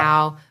 And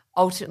how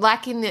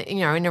like in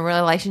a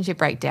relationship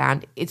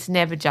breakdown, it's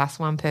never just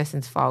one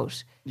person's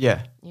fault.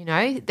 Yeah. You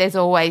know, there's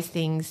always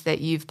things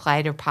that you've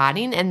played a part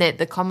in, and that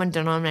the common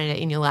denominator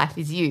in your life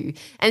is you.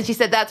 And she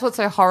said that's what's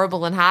so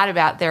horrible and hard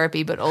about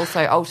therapy, but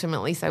also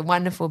ultimately so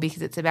wonderful,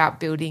 because it's about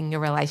building a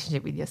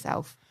relationship with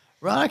yourself.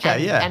 Right,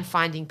 okay, And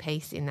finding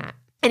peace in that.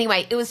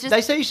 Anyway, it was just...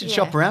 They say you should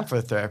shop around for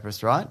a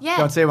therapist, right? Yeah.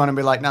 Go and see one and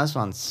be like, no, this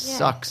one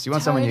sucks. You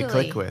want someone you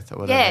click with or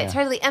whatever. Yeah,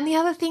 totally. And the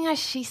other thing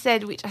she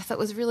said, which I thought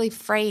was really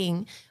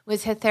freeing,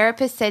 was her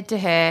therapist said to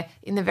her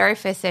in the very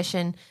first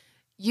session,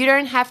 you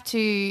don't have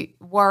to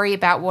worry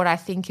about what I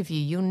think of you.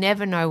 You'll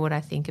never know what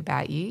I think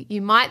about you.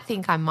 You might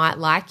think I might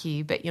like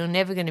you, but you're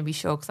never going to be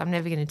sure because I'm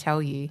never going to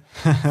tell you.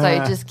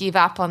 So just give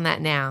up on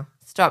that now.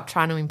 Stop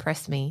trying to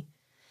impress me.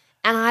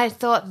 And I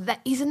thought,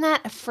 isn't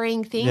that a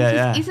freeing thing?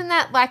 Yeah. Isn't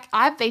that like,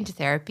 I've been to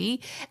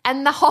therapy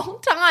and the whole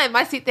time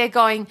I sit there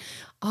going,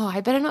 oh,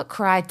 I better not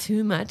cry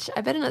too much.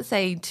 I better not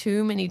say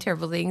too many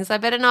terrible things. I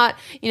better not,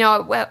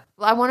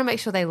 I want to make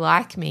sure they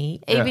like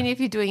me, even if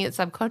you're doing it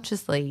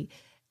subconsciously.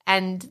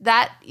 And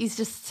that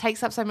just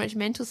takes up so much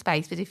mental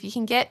space. But if you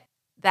can get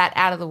that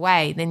out of the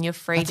way, then you're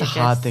free That's a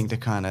hard thing to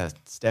kind of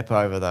step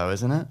over though,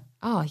 isn't it?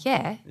 Oh,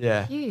 yeah.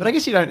 Yeah. Huge. But I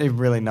guess you don't even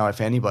really know if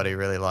anybody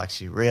really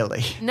likes you,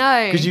 really.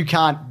 No. Because you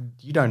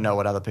don't know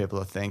what other people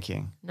are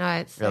thinking. No,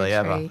 it's really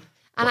so true. ever.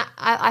 And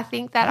I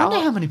think that I don't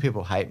know how many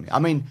people hate me. I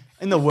mean,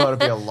 in the world it'd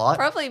be a lot.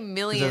 Probably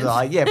millions.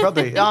 Yeah,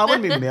 probably. No, it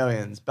wouldn't be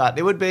millions, but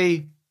it would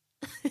be,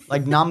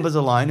 like numbers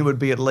alone, it would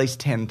be at least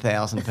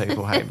 10,000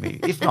 people hate me,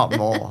 if not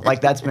more.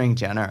 Like that's being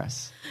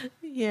generous.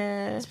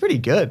 Yeah. It's pretty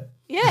good.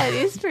 Yeah, it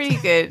is pretty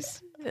good.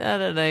 I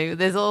don't know.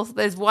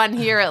 There's one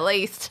here at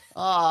least.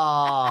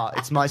 Oh,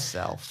 it's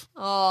myself.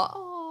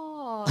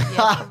 Oh,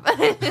 yeah.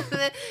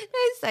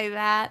 Don't say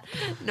that.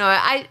 No,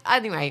 I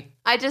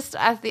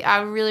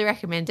really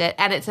recommend it,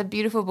 and it's a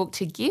beautiful book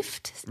to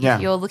gift. Yeah.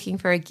 If you're looking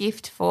for a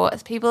gift for,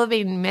 people have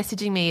been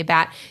messaging me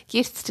about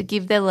gifts to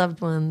give their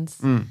loved ones.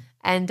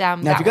 And Now,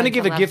 if you're going to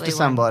give a gift to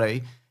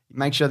somebody,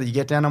 make sure that you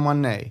get down on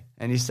one knee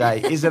and you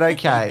say, "Is it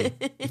okay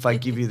if I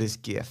give you this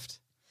gift?"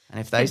 And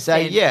if they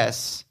say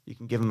yes, you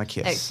can give them a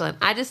kiss. Excellent.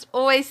 I just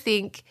always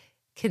think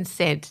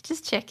consent.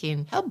 Just check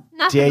in. How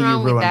Nothing dare you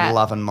wrong with ruin that.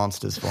 Love and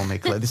Monsters for me,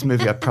 Claire? This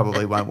movie I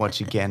probably won't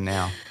watch again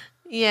now.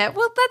 Yeah,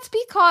 well, that's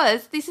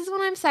because this is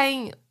what I'm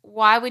saying,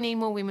 why we need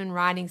more women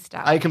writing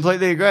stuff. I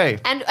completely agree.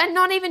 And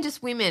not even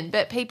just women,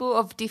 but people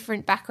of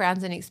different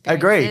backgrounds and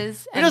Agree.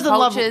 experiences. Who doesn't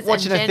love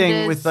watching a thing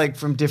genders, with like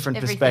from different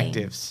everything.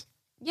 perspectives?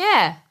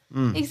 Yeah,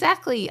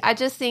 exactly. I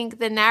just think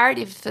the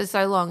narrative for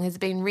so long has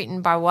been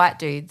written by white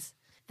dudes.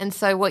 And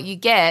so what you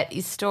get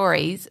is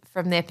stories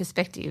from their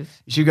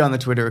perspective. You should go on the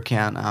Twitter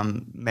account,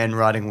 Men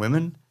Writing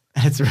Women.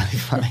 It's really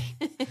funny.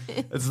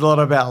 It's a lot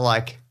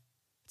about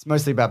it's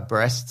mostly about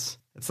breasts.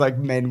 It's like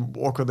men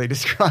awkwardly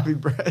describing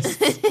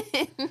breasts.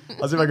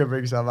 I'll see if I can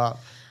bring some up.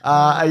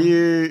 Are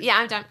you? Yeah,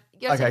 I'm done.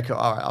 Your Okay, turn. cool.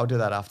 All right, I'll do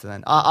that after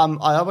then.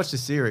 I watched a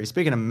series.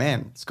 Speaking of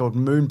men, it's called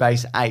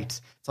Moonbase 8.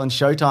 It's on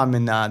Showtime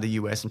in the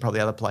US and probably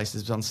other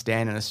places. It's on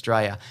Stan in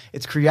Australia.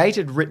 It's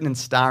created, written and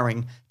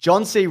starring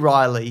John C.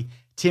 Reilly,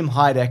 Tim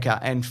Heidecker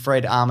and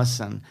Fred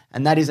Armisen.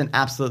 And that is an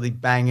absolutely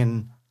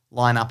banging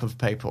lineup of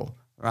people,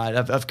 right,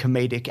 of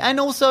comedic. And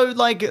also,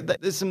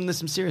 there's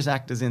some serious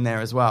actors in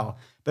there as well.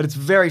 But it's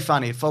very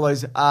funny. It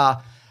follows 3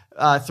 subpar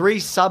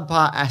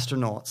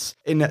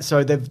astronauts.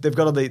 So they've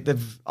got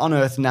they've on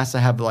Earth, NASA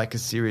have like a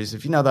series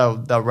of,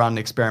 they'll run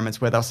experiments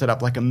where they'll set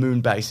up like a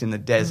moon base in the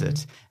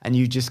desert. And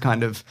you just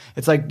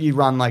it's like you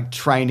run like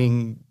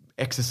training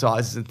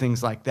exercises and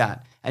things like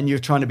that. And you're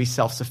trying to be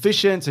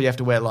self-sufficient, so you have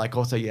to wear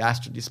also your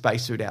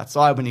spacesuit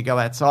outside when you go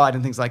outside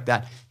and things like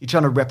that. You're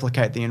trying to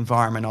replicate the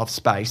environment of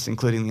space,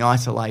 including the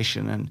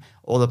isolation and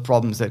all the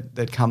problems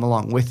that come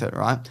along with it,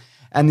 right?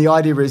 And the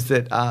idea is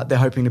that they're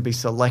hoping to be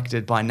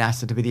selected by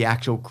NASA to be the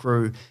actual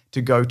crew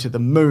to go to the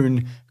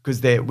moon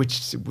because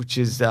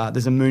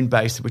there's a moon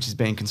base which is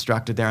being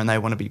constructed there and they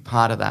want to be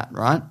part of that,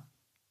 right?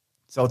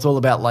 So it's all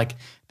about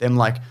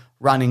them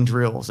running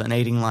drills and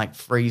eating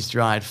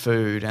freeze-dried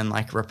food and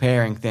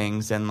repairing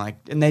things and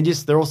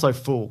they're also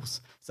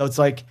fools. So it's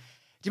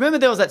do you remember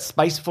there was that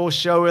Space Force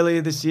show earlier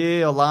this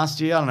year or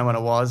last year? I don't know when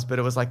it was, but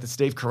it was the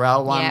Steve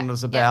Carell one. Yeah, It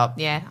was about...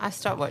 Yeah, I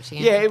stopped watching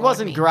it. Yeah, it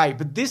wasn't great,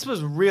 but this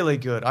was really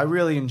good. I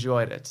really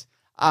enjoyed it.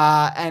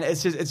 And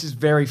it's just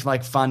very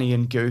funny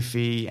and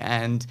goofy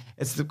and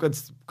it's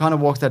kind of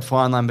walks that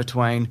fine line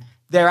between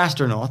they're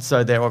astronauts,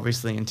 so they're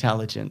obviously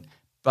intelligent,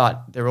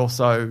 but they're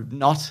also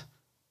not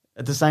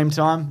at the same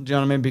time. Do you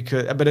know what I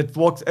mean?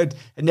 But it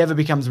never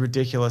becomes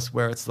ridiculous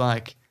where it's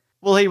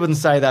well, he wouldn't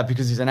say that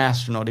because he's an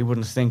astronaut. He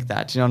wouldn't think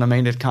that. Do you know what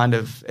I mean?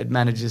 It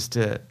manages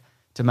to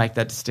make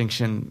that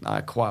distinction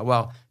quite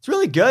well. It's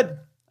really good.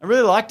 I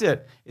really liked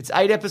it. It's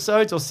 8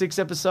 episodes or 6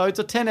 episodes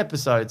or 10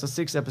 episodes or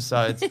 6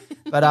 episodes.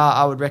 But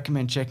I would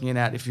recommend checking it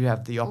out if you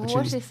have the opportunity.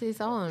 What is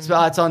this on?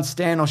 So, it's on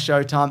Stan or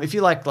Showtime. If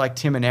you like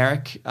Tim and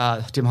Eric,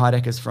 Tim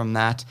Heidecker's from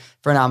that.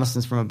 Fred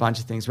Armisen's from a bunch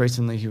of things.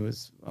 Recently he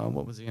was,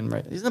 what was he in?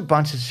 He's in a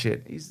bunch of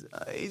shit. He's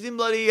in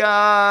bloody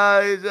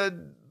The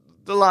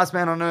Last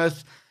Man on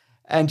Earth.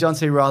 And John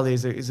C. Reilly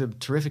is a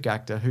terrific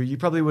actor who you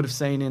probably would have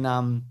seen in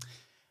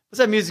what's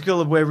that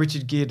musical where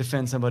Richard Gere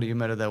defends somebody who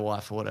murdered their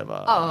wife or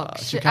whatever?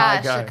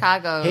 Chicago.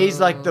 Chicago. He's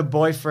like the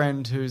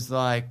boyfriend who's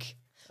like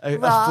a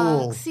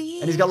fool,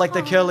 and he's got like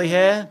the curly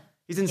hair.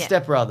 He's in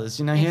Step Brothers.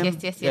 You know him?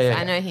 Yes. Yeah.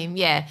 I know him.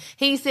 Yeah,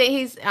 he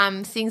sings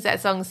that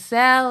song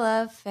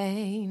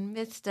Cellophane,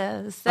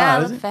 Mr.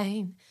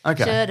 Cellophane.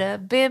 Okay. Should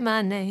have been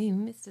my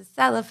name, Mr.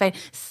 Cellophane.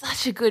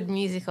 Such a good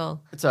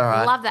musical. It's all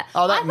right. Love that.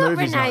 Oh, that I thought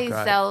movie's not great.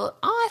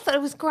 I thought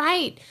it was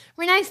great.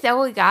 Renee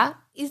Zellweger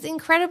is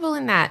incredible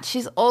in that.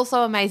 She's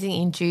also amazing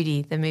in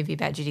Judy, the movie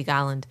about Judy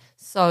Garland.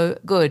 So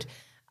good.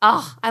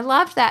 Oh, I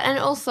loved that. And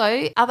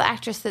also, other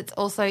actress that's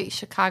also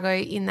Chicago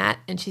in that,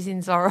 and she's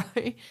in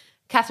Zorro.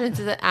 Catherine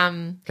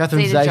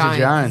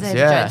Zeta-Jones.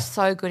 Yeah.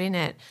 So good in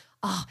it.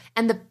 Oh,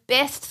 and the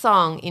best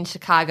song in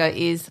Chicago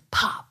is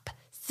Pop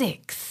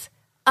 6.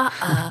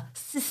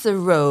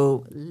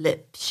 Cicero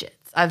Lipschitz.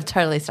 I've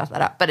totally stuffed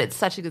that up, but it's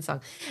such a good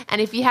song.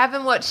 And if you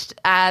haven't watched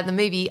the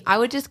movie, I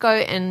would just go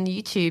and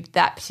YouTube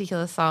that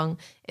particular song,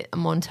 a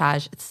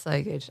montage. It's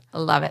so good. I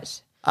love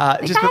it.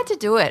 I think I had to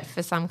do it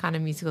for some kind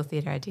of musical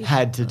theatre I did.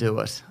 Had to do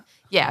it.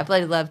 Yeah, I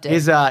bloody loved it.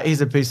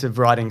 Here's a piece of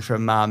writing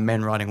from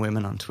Men Writing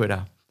Women on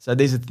Twitter. So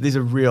these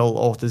are real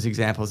authors'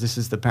 examples. This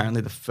is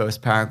apparently the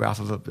first paragraph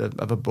of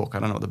a book. I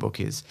don't know what the book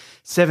is.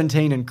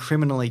 17 and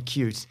criminally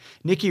cute.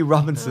 Nikki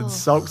Robinson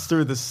sulks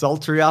through the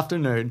sultry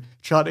afternoon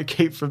trying to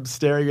keep from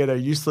staring at her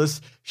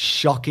useless,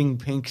 shocking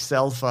pink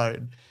cell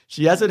phone.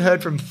 She hasn't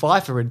heard from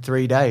Pfeiffer in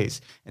 3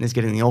 days and is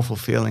getting the awful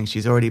feeling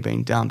she's already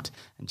been dumped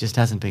and just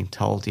hasn't been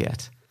told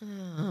yet.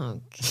 Oh,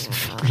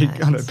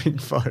 God. On a pink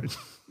phone.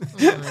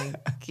 Oh my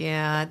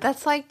God.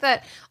 That's like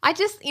that. I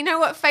just, you know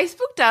what?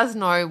 Facebook does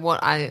know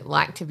what I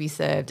like to be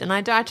served. And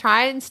I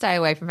try and stay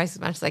away from Facebook as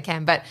much as I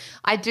can. But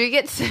I do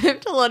get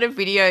served a lot of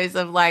videos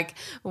of like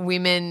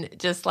women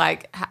just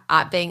like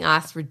being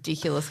asked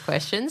ridiculous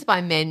questions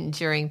by men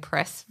during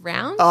press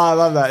rounds. Oh, I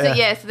love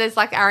that. So there's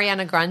like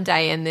Ariana Grande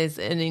and there's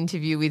an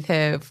interview with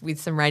her with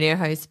some radio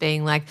hosts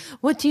being like,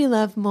 what do you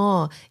love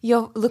more?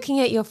 You're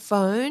looking at your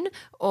phone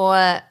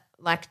or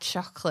like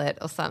chocolate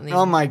or something.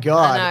 Oh my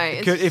God. I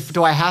know.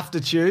 Do I have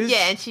to choose?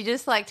 Yeah, and she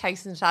just like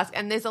takes them to task.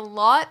 And there's a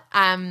lot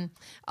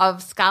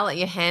of Scarlett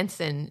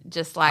Johansson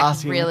just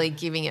like really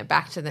giving it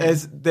back to them.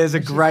 There's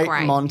a great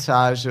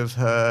montage of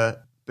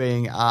her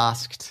being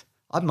asked,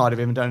 I might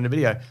have even done it in a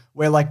video,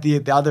 where like the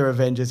other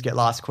Avengers get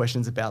asked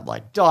questions about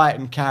like diet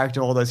and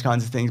character, all those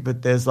kinds of things.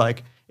 But there's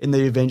like in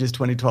the Avengers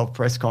 2012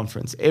 press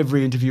conference,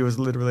 every interview was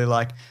literally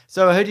like,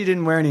 so I heard you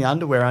didn't wear any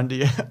underwear under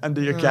your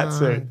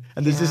catsuit.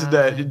 And this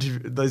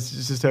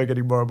is just her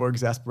getting more and more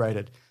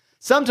exasperated.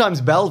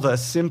 Sometimes Belva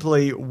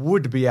simply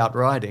would be out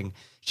riding.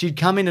 She'd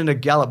come in a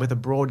gallop with a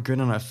broad grin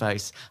on her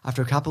face.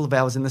 After a couple of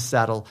hours in the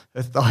saddle,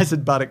 her thighs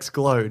and buttocks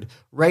glowed,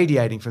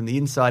 radiating from the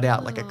inside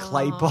out like a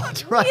clay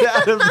pot right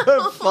out of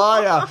the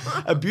fire.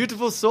 A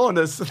beautiful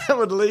soreness that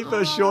would leave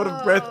her short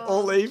of breath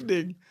all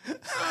evening.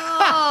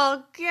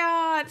 Oh,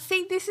 God.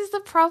 See, this is the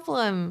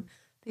problem.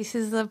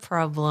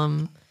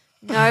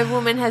 No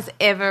woman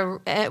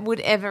would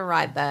ever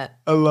write that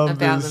about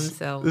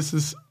themselves. This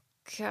is...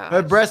 God.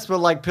 Her breasts were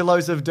like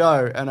pillows of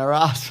dough and her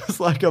ass was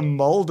like a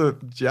mold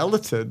of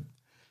gelatin.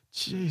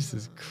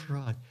 Jesus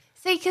Christ.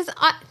 See, because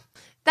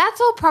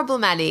that's all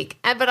problematic,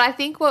 but I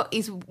think what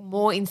is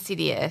more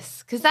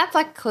insidious, because that's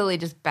like clearly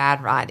just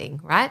bad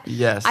writing, right?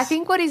 Yes. I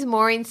think what is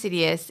more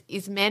insidious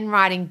is men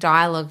writing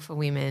dialogue for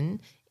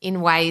women in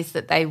ways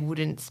that they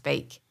wouldn't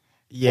speak.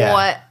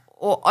 Yeah.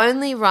 Or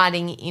only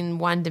writing in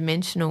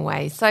one-dimensional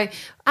ways. So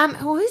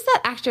who is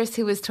that actress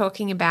who was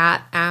talking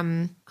about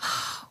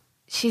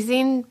she's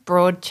in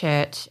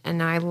Broadchurch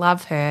and I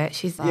love her.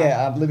 She's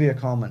Olivia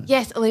Colman.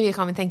 Yes, Olivia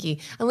Colman, thank you.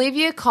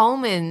 Olivia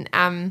Colman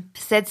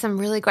said some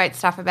really great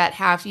stuff about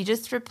how if you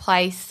just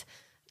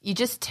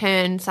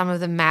turn some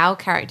of the male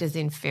characters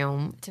in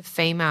film to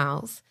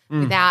females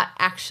without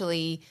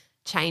actually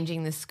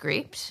changing the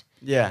script,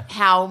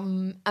 how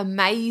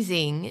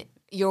amazing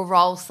your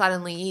role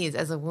suddenly is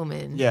as a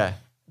woman. Yeah.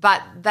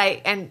 But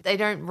they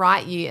don't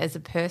write you as a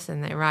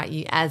person, they write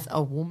you as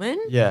a woman.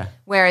 Yeah.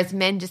 Whereas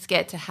men just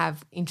get to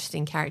have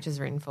interesting characters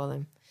written for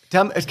them.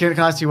 Can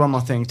I ask you one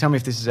more thing? Tell me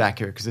if this is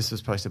accurate, because this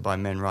was posted by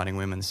Men Writing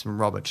Women. This is from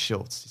Robert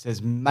Schultz. He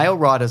says, male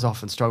writers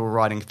often struggle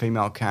writing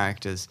female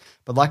characters,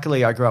 but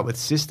luckily I grew up with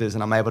sisters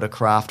and I'm able to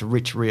craft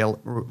rich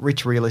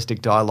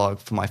realistic dialogue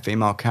for my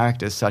female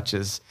characters, such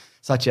as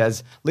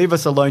leave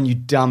us alone, you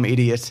dumb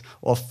idiot,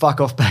 or fuck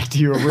off back to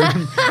your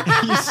room,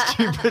 you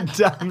stupid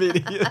dumb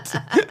idiot.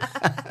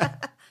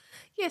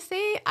 Yeah,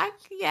 see,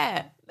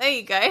 there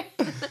you go.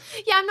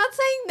 Yeah, I'm not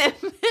saying that,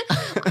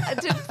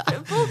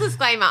 full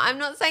disclaimer, I'm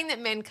not saying that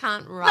men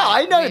can't write. No,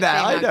 I know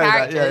that.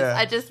 Characters. Yeah.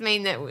 I just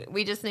mean that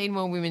we just need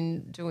more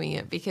women doing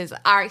it because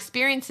our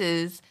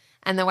experiences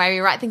and the way we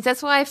write things.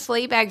 That's why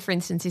Fleabag, for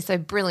instance, is so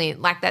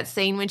brilliant. Like that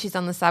scene when she's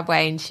on the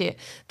subway and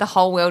the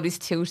whole world is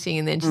tilting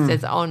and then she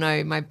says, oh, no,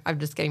 I'm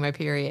just getting my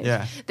period.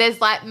 Yeah.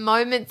 There's like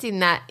moments in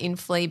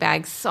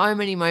Fleabag, so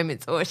many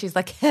moments, or she's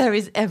like, hair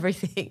is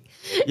everything.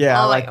 Yeah,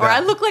 I like Or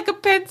I that. look like a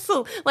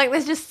pencil. Like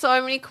there's just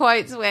so many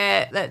quotes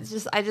where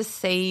I just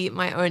see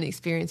my own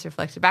experience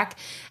reflected back,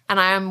 and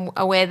I am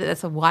aware that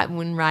that's a white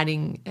woman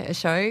writing a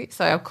show,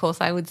 so of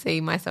course I would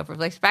see myself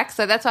reflected back.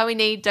 So that's why we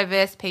need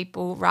diverse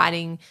people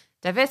writing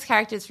diverse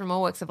characters from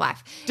all walks of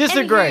life.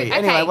 Disagree. Anywho,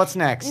 Anyway, what's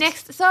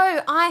next? So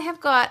I have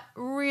got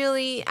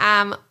really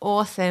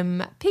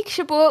awesome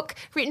picture book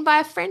written by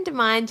a friend of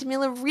mine,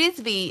 Jamila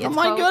Rizvi. Oh, It's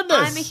my called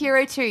goodness. I'm a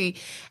Hero Too.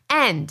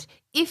 And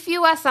if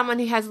you are someone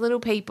who has little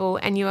people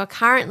and you are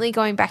currently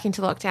going back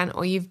into lockdown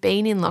or you've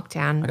been in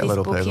lockdown, this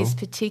little book people. is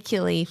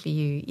particularly for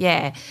you.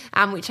 Yeah,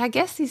 which I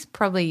guess is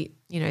probably,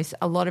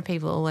 a lot of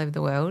people all over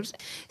the world.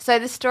 So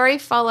the story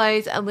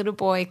follows a little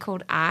boy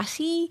called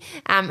Archie,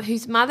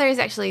 whose mother is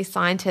actually a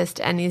scientist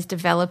and is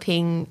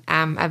developing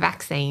a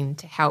vaccine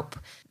to help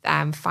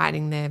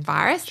fighting the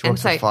virus. She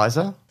works for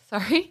Pfizer?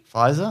 Sorry?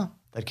 Pfizer?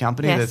 That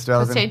company that's Yes,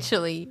 developing.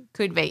 potentially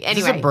could be. Is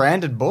this Anyway. a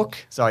branded book?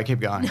 Sorry,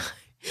 keep going.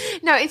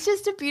 No, it's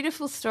just a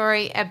beautiful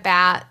story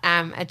about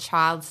a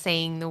child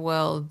seeing the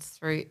world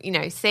through,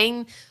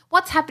 seeing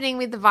what's happening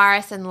with the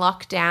virus and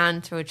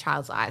lockdown through a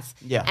child's eyes.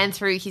 Yeah. And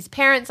through his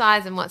parents'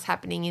 eyes and what's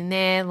happening in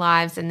their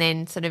lives, and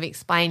then sort of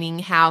explaining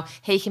how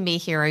he can be a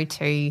hero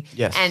too.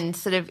 Yes. And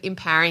sort of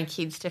empowering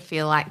kids to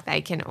feel like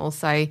they can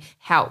also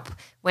help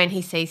when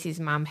he sees his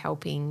mum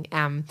helping.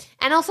 And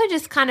also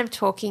just kind of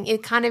talking,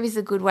 it kind of is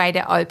a good way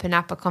to open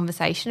up a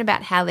conversation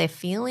about how they're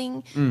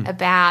feeling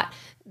about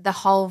the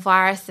whole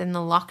virus and the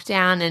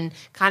lockdown, and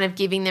kind of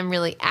giving them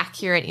really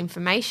accurate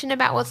information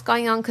about what's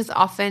going on, because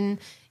often,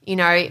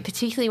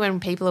 particularly when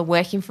people are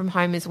working from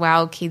home as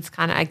well, kids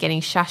kind of are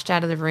getting shushed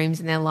out of the rooms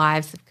and their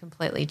lives have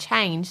completely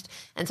changed.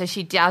 And so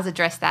she does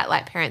address that,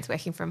 like parents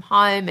working from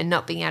home and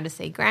not being able to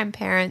see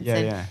grandparents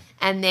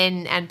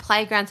and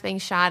playgrounds being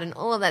shut and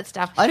all of that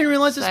stuff. I didn't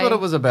realize that's what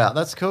it was about.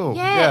 That's cool.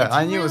 Yeah, it's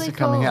I knew it was really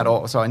coming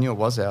cool. out. I knew it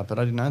was out, but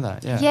I didn't know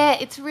that. Yeah. Yeah,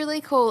 it's really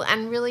cool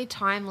and really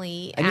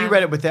timely. And you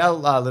read it with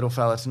our little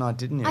fella tonight,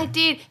 didn't you? I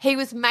did. He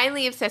was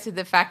mainly obsessed with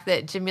the fact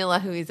that Jamila,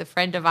 who is a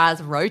friend of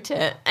ours, wrote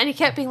it, and he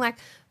kept being like,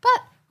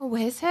 "But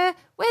where's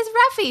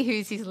Rafi,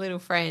 who's his little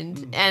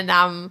friend?"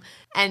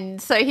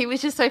 And so he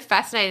was just so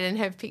fascinated, and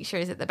her picture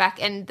is at the back,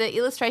 and the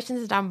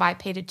illustrations are done by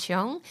Peter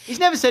Cheong. He's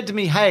never said to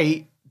me,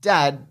 "Hey,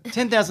 Dad,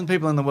 10,000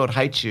 people in the world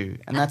hate you,"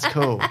 and that's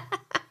cool.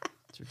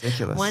 It's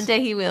ridiculous. One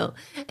day he will.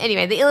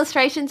 Anyway, the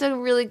illustrations are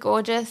really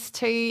gorgeous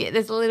too.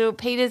 There's a little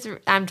Peter's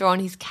drawn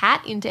his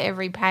cat into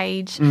every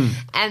page,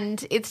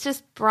 and it's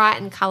just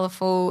bright and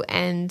colourful,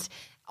 and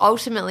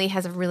ultimately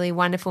has a really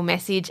wonderful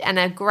message and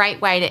a great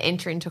way to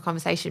enter into a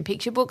conversation.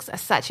 Picture books are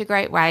such a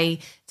great way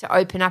to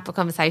open up a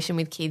conversation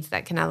with kids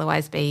that can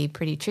otherwise be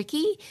pretty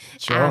tricky.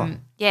 Sure.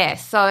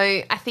 So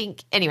I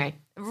think, anyway,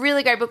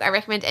 really great book, I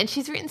recommend. And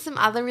she's written some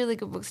other really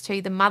good books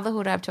too. The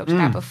Motherhood I've talked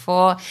about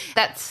before.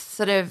 That's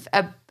sort of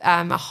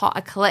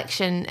a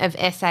collection of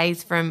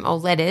essays or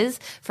letters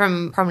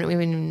from prominent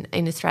women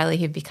in Australia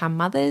who've become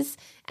mothers.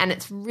 And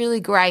it's really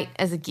great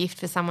as a gift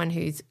for someone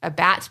who's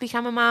about to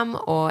become a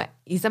mum or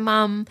is a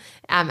mum,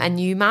 a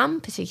new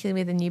mum,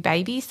 particularly with a new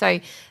baby. So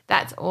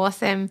that's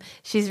awesome.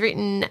 She's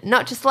written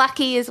Not Just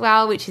Lucky as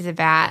well, which is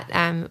about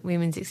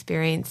women's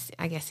experience,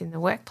 I guess, in the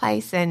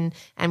workplace and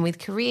with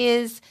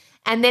careers.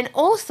 And then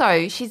also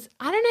I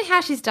don't know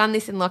how she's done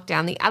this in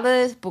lockdown. The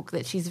other book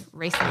that she's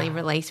recently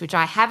released, which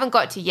I haven't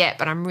got to yet,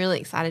 but I'm really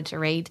excited to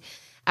read,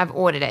 I've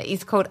ordered it,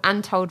 is called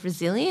Untold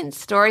Resilience,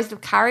 Stories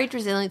of Courage,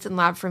 Resilience and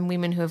Love from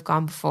Women Who Have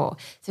Gone Before.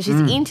 So she's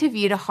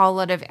interviewed a whole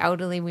lot of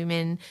elderly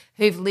women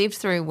who've lived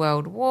through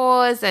world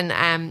wars and,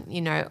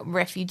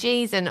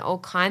 refugees and all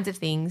kinds of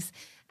things,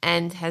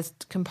 and has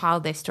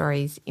compiled their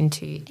stories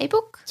into a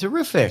book.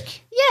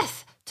 Terrific.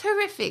 Yes,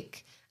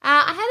 terrific.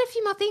 I had a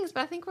few more things,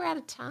 but I think we're out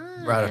of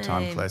time. We're out of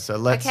time, Claire. So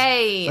let's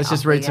just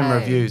off we read some go.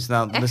 reviews.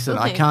 Now, listen,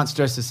 I Excellent. can't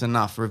stress this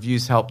enough.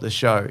 Reviews help the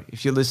show.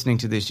 If you're listening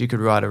to this, you could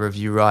write a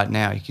review right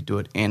now. You could do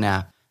it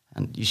in-app,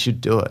 and you should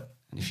do it.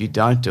 And if you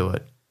don't do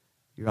it,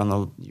 you're on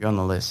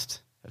the list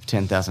of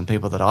 10,000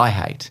 people that I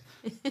hate.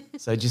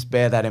 So just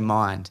bear that in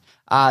mind.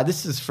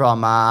 This is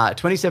from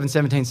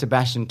 2717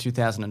 Sebastian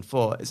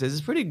 2004. It says,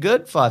 it's pretty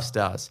good, 5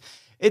 stars.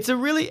 It's a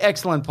really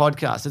excellent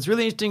podcast. It's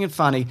really interesting and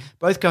funny.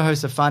 Both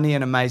co-hosts are funny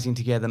and amazing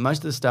together. Most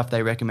of the stuff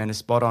they recommend is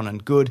spot on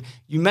and good.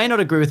 You may not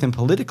agree with them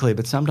politically,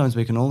 but sometimes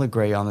we can all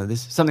agree on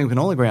this. Something we can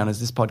all agree on is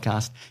this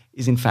podcast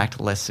is in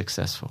fact less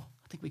successful.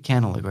 I think we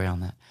can all agree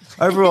on that.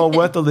 Overall,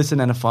 worth the listen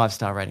and a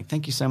 5-star rating.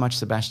 Thank you so much,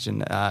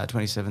 Sebastian,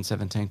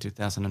 2717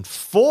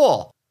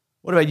 2004.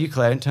 What about you,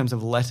 Claire, in terms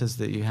of letters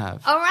that you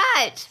have? All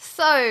right.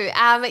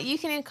 So you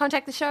can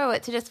contact the show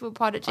at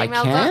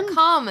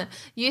suggestiblepod@gmail.com.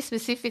 You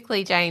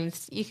specifically,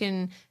 James, you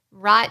can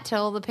write to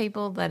all the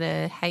people that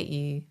hate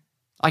you.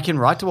 I can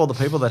write to all the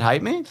people that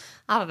hate me?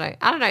 I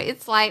don't know.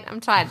 It's late. I'm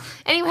tired.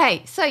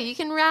 Anyway, so you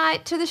can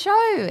write to the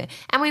show.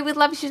 And we would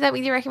love to share that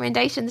with your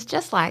recommendations,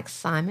 just like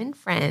Simon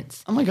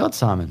France. Oh, my God,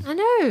 Simon. I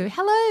know.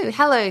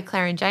 Hello,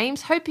 Claire and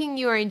James. Hoping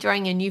you are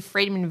enjoying your new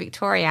freedom in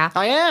Victoria.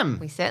 I am.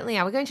 We certainly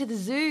are. We're going to the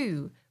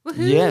zoo.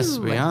 Woohoo. Yes,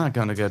 we are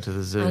going to go to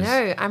the zoo. I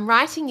know. I'm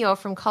writing you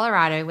from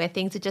Colorado where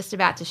things are just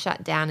about to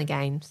shut down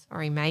again.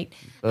 Sorry, mate.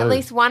 At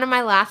least one of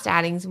my last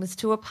outings was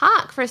to a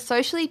park for a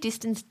socially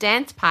distanced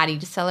dance party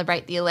to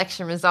celebrate the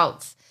election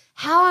results.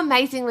 How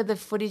amazing were the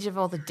footage of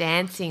all the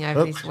dancing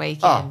over this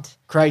weekend? Oh,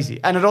 crazy.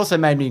 And it also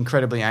made me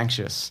incredibly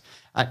anxious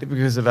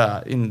because of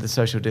in the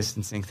social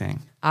distancing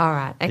thing. All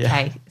right.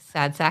 Okay.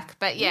 Sad sack.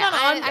 But yeah,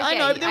 I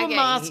know. There were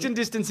masks and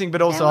distancing,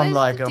 but also I'm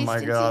like, oh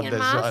my God,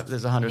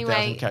 there's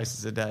 100,000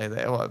 cases a day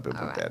there. Well,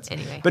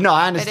 anyway. But no,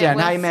 I understand.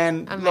 Hey,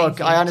 man, amazing.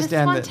 Look, I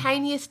understand just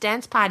spontaneous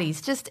dance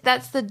parties. Just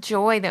that's the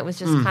joy that was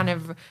just kind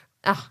of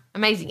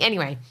amazing.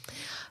 Anyway,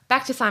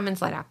 back to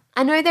Simon's letter.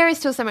 I know there is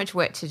still so much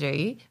work to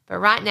do, but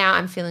right now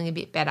I'm feeling a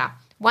bit better.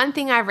 One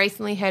thing I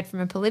recently heard from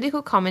a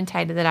political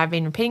commentator that I've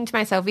been repeating to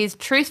myself is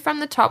truth from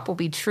the top will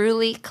be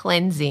truly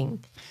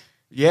cleansing.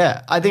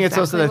 Yeah, I think it's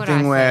also the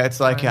thing where it's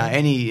like Sorry.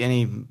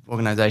 any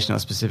organisation or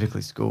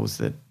specifically schools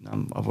that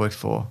I've worked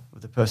for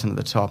with the person at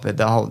the top,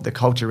 the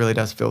culture really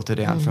does filter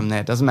down from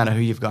there. It doesn't matter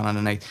who you've got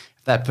underneath.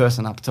 If that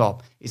person up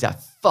top is a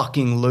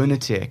fucking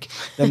lunatic,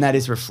 then that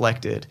is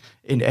reflected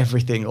in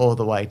everything all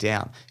the way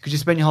down. Because you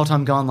spend your whole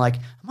time going like,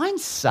 am I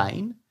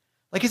insane?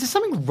 Like, is there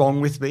something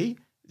wrong with me?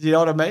 Do you know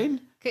what I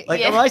mean?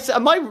 Like, Yeah.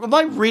 am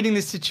I reading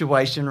this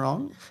situation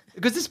wrong?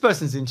 Because this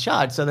person's in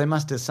charge, so they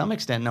must to some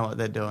extent know what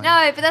they're doing.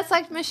 No, but that's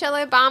like Michelle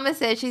Obama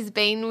said. She's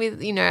been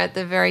with, at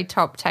the very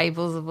top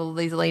tables of all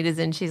these leaders,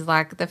 and she's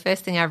like, the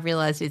first thing I've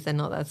realised is they're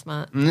not that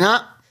smart.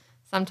 Nah.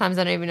 Sometimes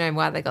I don't even know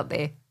why they got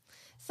there.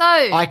 So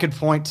I could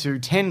point to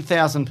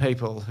 10,000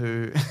 people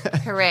who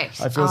correct.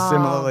 I feel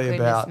similarly goodness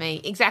about.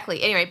 Me.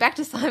 Exactly. Anyway, back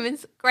to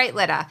Simon's great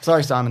letter.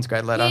 Sorry, Simon's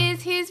great letter.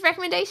 Here's his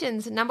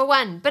recommendations. Number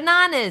 1,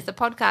 Bananas, a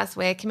podcast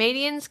where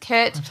comedians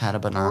Kurt I've had a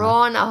banana.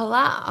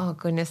 Braunohler, oh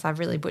goodness, I've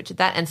really butchered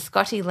that, and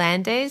Scotty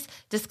Landers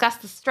discuss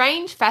the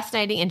strange,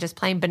 fascinating, and just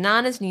plain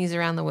bananas news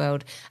around the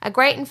world. A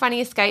great and funny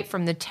escape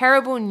from the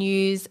terrible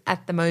news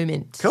at the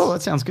moment. Cool,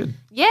 that sounds good.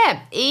 Yeah,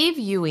 Eve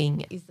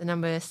Ewing is the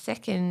number 2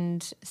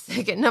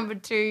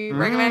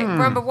 recommendation.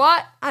 Remember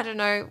what? I don't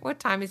know. What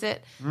time is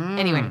it?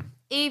 Anyway,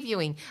 Eve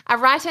Ewing, a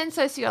writer and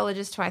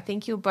sociologist who I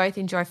think you'll both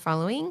enjoy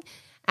following.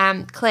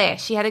 Claire,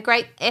 she had a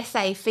great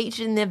essay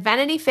featured in the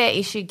Vanity Fair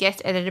issue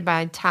guest edited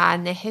by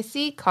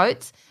Ta-Nehisi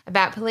Coates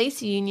about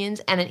police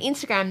unions and an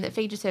Instagram that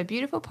features her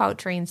beautiful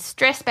poetry and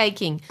stress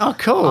baking. Oh,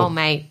 cool. Oh,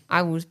 mate,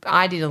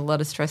 I did a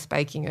lot of stress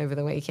baking over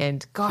the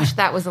weekend. Gosh,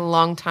 that was a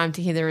long time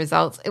to hear the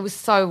results. It was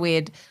so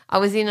weird. I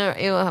was in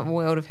a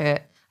world of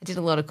hurt. I did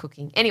a lot of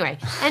cooking. Anyway,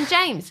 and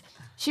James,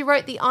 she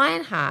wrote the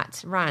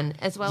Ironheart run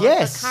as well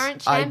as the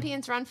current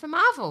Champions run for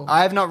Marvel.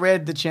 I have not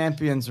read the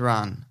Champions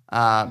run,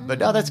 but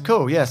that's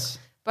cool, yes.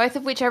 Both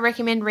of which I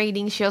recommend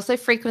reading. She also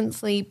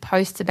frequently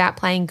posts about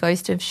playing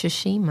Ghost of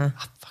Tsushima.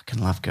 I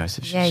fucking love Ghost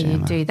of Tsushima. Yeah, you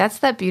do. That's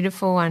that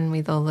beautiful one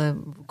with all the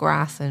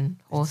grass and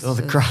horses. All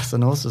the grass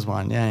and horses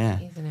one, yeah.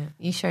 Isn't it?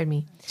 You showed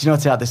me. Do you know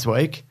what's out this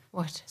week?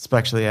 What? It's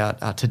actually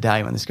out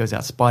today when this goes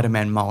out.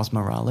 Spider-Man Miles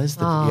Morales,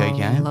 the video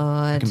game.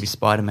 Lord. I can be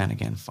Spider-Man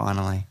again,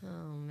 finally.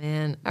 Oh,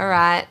 man. All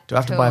right. Do I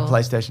have to buy a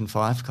PlayStation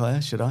 5,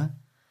 Claire? Should I?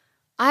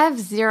 I have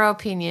zero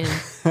opinion.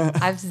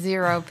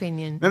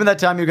 Remember that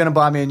time you were going to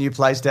buy me a new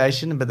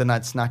PlayStation, but then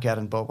I'd snuck out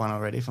and bought one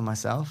already for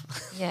myself?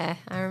 Yeah,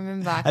 I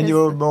remember. And you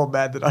were more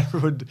mad that I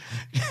ruined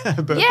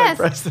a birthday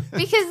present.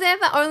 Because they're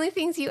the only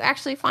things you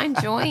actually find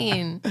joy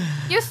in.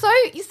 You're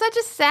such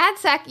a sad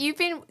sack.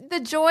 The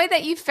joy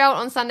that you felt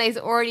on Sunday is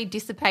already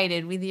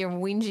dissipated with your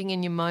whinging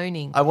and your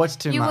moaning. I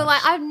watched too much. You were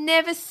like, I've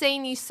never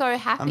seen you so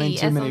happy I'm in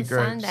too as many on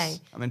groups. Sunday.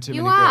 I'm in too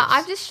you many are. groups.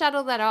 I've just shut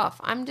all that off.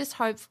 I'm just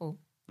hopeful.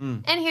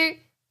 Anywho,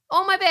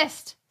 all my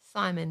best,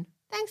 Simon.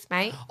 Thanks,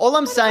 mate. All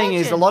I'm What a saying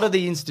is a legend. lot of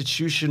the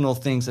institutional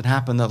things that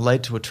happen that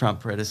led to a Trump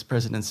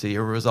presidency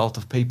are a result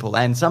of people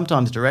and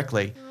sometimes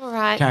directly All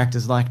right.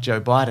 characters like Joe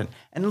Biden.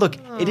 And look,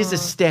 it is a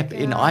step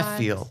in, I God.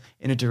 feel,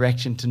 in a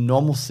direction to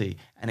normalcy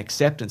and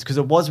acceptance, because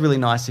it was really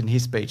nice in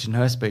his speech and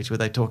her speech where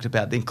they talked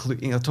about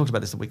talked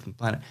about this at Weekly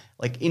Planet,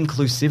 like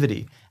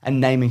inclusivity and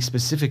naming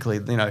specifically,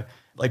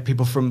 like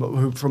people from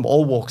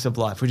all walks of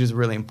life, which is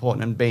really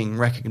important, and being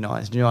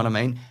recognized. You know what I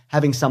mean?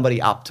 Having somebody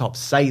up top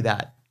say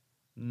that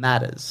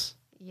matters.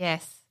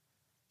 Yes.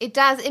 It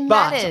does. It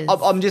But matters.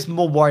 I'm just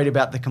more worried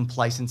about the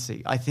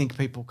complacency. I think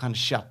people kind of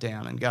shut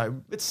down and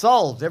go, it's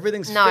solved,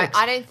 everything's No, fixed.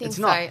 I don't think it's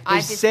so. Not. I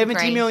There's 70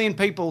 disagree. million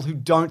people who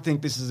don't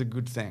think this is a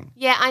good thing.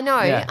 Yeah, I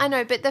know. Yeah. I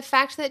know. But the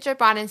fact that Joe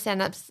Biden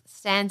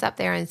stands up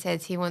there and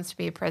says he wants to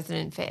be a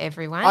president for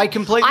everyone. I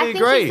completely I think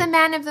agree. he's the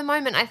man of the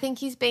moment. I think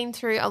he's been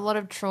through a lot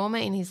of trauma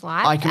in his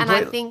life. I And I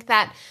completely- think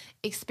that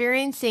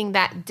experiencing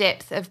that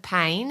depth of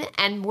pain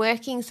and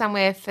working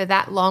somewhere for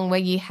that long where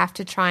you have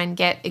to try and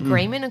get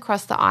agreement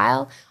across the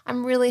aisle,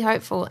 I'm really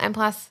hopeful. And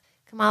plus,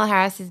 Kamala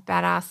Harris is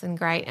badass and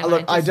great. And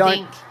Look, I just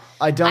think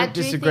I don't I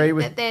do disagree think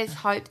with that there's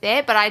hope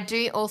there, but I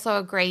do also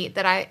agree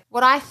that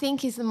what I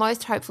think is the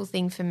most hopeful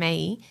thing for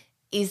me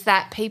is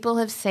that people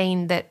have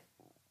seen that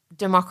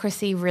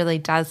democracy really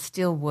does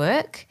still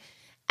work,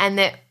 and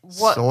that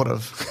sort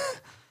of.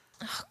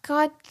 Oh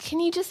God, can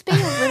you just be a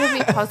little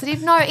bit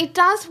positive? No, it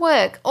does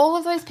work. All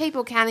of those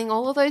people counting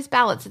all of those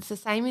ballots, it's the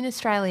same in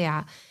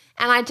Australia.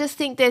 And I just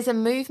think there's a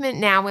movement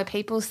now where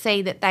people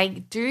see that they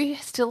do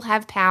still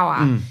have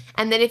power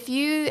and that if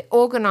you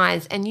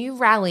organise and you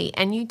rally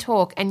and you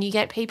talk and you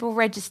get people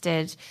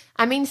registered.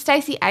 I mean,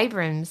 Stacey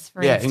Abrams,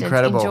 for instance,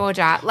 incredible. in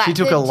Georgia. Like, she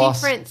took a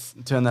loss, difference,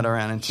 turned that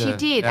around into... She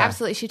did,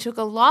 absolutely. She took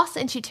a loss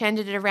and she turned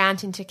it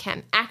around into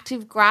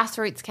active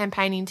grassroots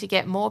campaigning to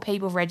get more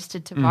people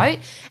registered to vote.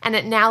 And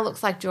it now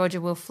looks like Georgia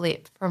will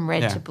flip from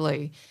red to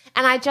blue.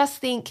 And I just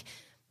think...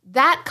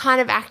 that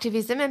kind of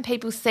activism and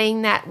people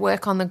seeing that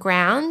work on the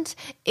ground,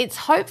 it's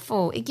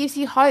hopeful. It gives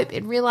you hope.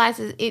 It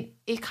realises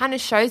it kind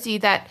of shows you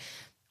that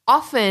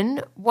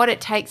often what it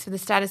takes for the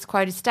status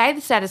quo to stay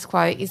the status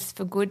quo is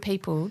for good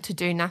people to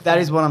do nothing. That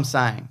is what I'm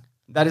saying.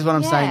 That is what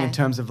I'm saying in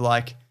terms of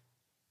like,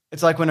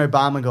 it's like when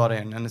Obama got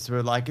in and it's sort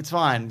of like, it's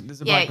fine. There's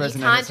a black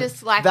president. You can't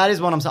just like... That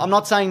is what I'm saying. I'm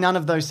not saying none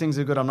of those things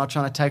are good. I'm not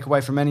trying to take away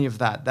from any of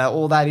that.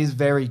 All that is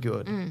very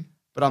good.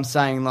 But I'm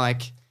saying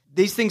like,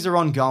 these things are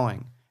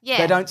ongoing. Yeah.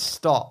 They don't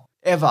stop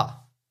ever.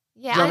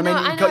 Yeah, Do you know I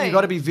what I know. mean? You've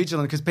got to be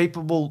vigilant because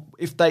people will,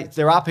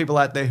 there are people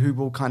out there who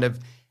will kind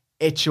of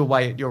etch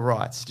away at your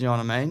rights. Do you know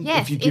what I mean?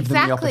 Yes, if you give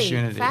them the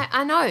opportunity.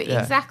 I know,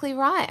 exactly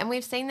right. And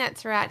we've seen that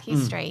throughout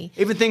history.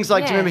 Even things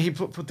like, do you remember he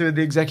put through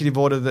the executive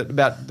order that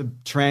about the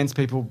trans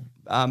people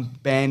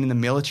banned in the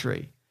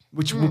military,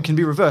 which can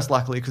be reversed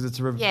luckily because it's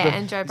a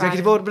and Joe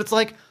executive Biden. order. But it's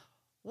like,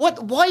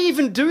 what? Why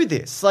even do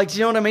this? Like, do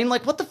you know what I mean?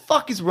 Like, what the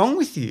fuck is wrong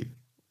with you?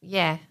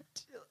 Yeah.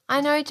 I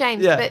know,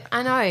 James, but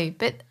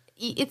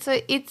it's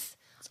a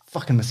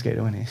fucking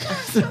mosquito in here.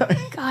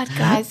 God,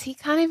 guys, he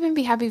can't even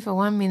be happy for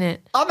 1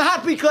 minute. I'm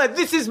happy, Claire.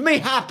 This is me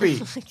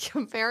happy.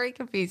 I'm very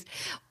confused.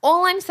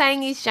 All I'm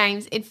saying is,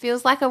 James, it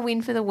feels like a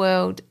win for the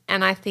world,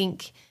 and I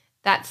think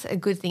that's a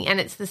good thing, and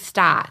it's the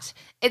start.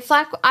 It's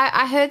like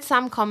I heard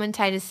some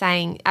commentators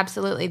saying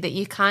absolutely that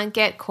you can't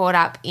get caught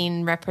up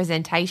in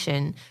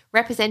representation.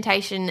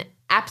 Representation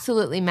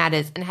absolutely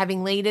matters, and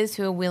having leaders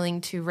who are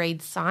willing to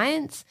read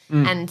science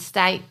and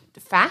state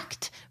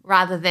fact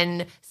rather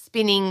than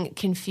spinning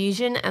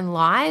confusion and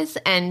lies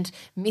and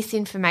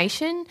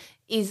misinformation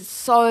is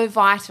so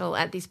vital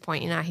at this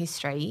point in our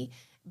history.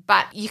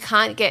 But you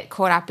can't get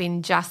caught up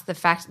in just the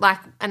fact,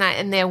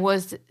 and there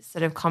was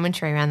sort of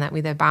commentary around that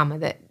with Obama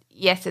that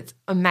yes, it's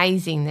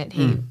amazing that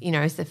he,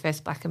 is the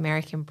first Black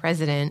American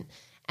president,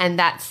 and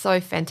that's so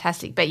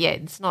fantastic. But yeah,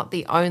 it's not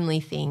the only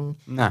thing.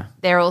 No,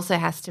 there also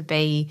has to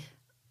be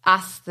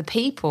us, the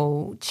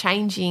people,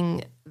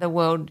 changing the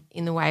world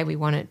in the way we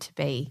want it to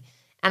be.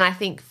 And I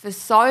think for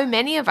so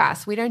many of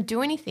us, we don't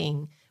do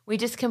anything. We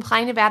just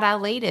complain about our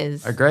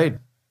leaders. Agreed.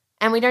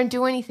 And we don't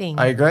do anything.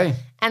 I agree.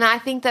 And I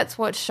think that's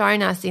what's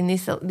shown us in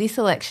this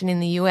election in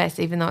the US,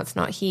 even though it's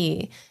not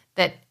here,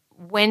 that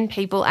when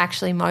people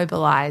actually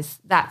mobilise,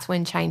 that's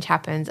when change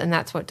happens, and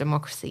that's what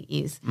democracy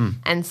is.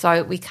 And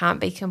so we can't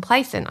be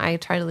complacent. I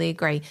totally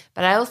agree.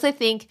 But I also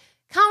think,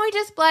 can't we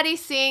just bloody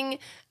sing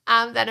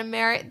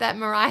that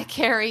Mariah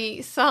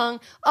Carey song,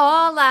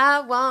 All I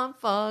Want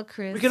for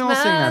Christmas we can all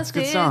sing that. It's a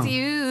good song. Is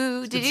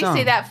You. Did you song.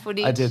 see that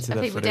footage? I did see of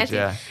that people footage,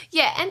 dancing?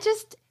 Yeah, and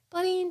just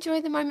bloody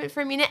enjoy the moment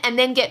for a minute and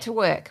then get to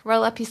work.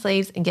 Roll up your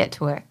sleeves and get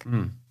to work.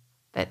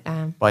 But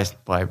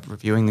by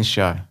reviewing this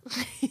show.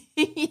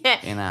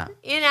 Yeah.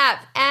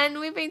 In-app. And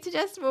we've been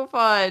Suggestible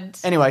Pod.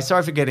 Anyway,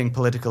 sorry for getting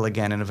political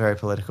again in a very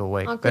political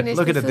week. Oh, but goodness,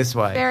 look at this it this is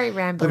way. very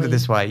rambly. Look at it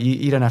this way.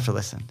 You don't have to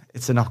listen.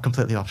 It's a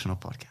completely optional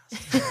podcast.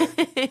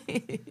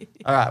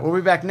 All right, we'll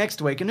be back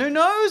next week. And who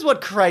knows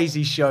what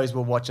crazy shows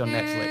we'll watch on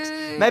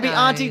Netflix. Maybe knows?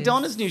 Auntie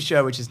Donna's new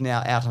show, which is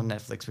now out on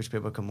Netflix, which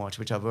people can watch,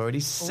 which I've already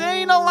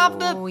seen. I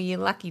loved it. Oh, you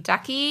lucky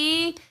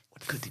ducky.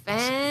 What could it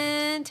possibly be?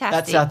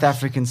 Fantastic. That South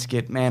African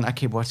skit, man, I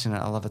keep watching it.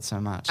 I love it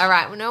so much. All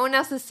right. Well, no one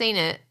else has seen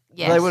it.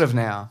 Yes. Well, they would have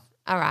now.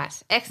 All right.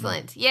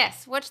 Excellent.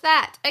 Yes. Watch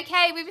that.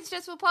 Okay. We've been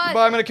Suggestible Pod.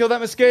 Bye, I'm going to kill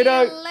that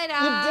mosquito. See you later.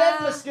 The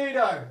dead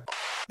mosquito.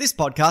 This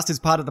podcast is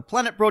part of the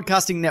Planet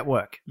Broadcasting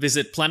Network.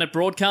 Visit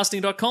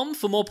planetbroadcasting.com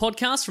for more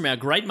podcasts from our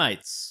great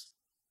mates.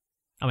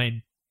 I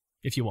mean,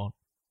 if you want.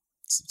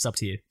 It's up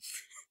to you.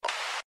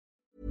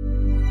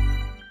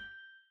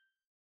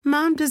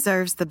 Mom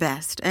deserves the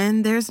best,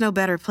 and there's no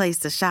better place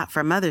to shop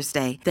for Mother's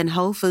Day than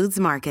Whole Foods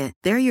Market.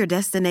 They're your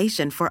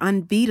destination for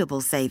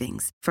unbeatable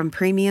savings, from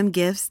premium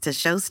gifts to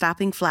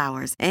show-stopping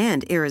flowers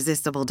and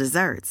irresistible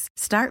desserts.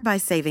 Start by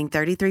saving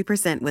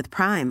 33% with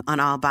Prime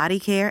on all body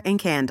care and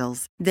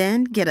candles.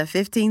 Then get a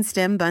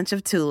 15-stem bunch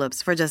of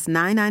tulips for just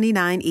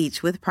 $9.99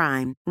 each with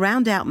Prime.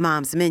 Round out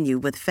Mom's menu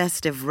with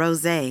festive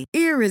rosé,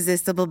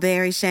 irresistible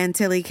berry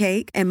chantilly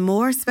cake, and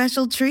more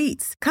special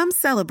treats. Come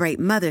celebrate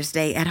Mother's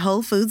Day at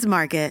Whole Foods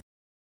Market.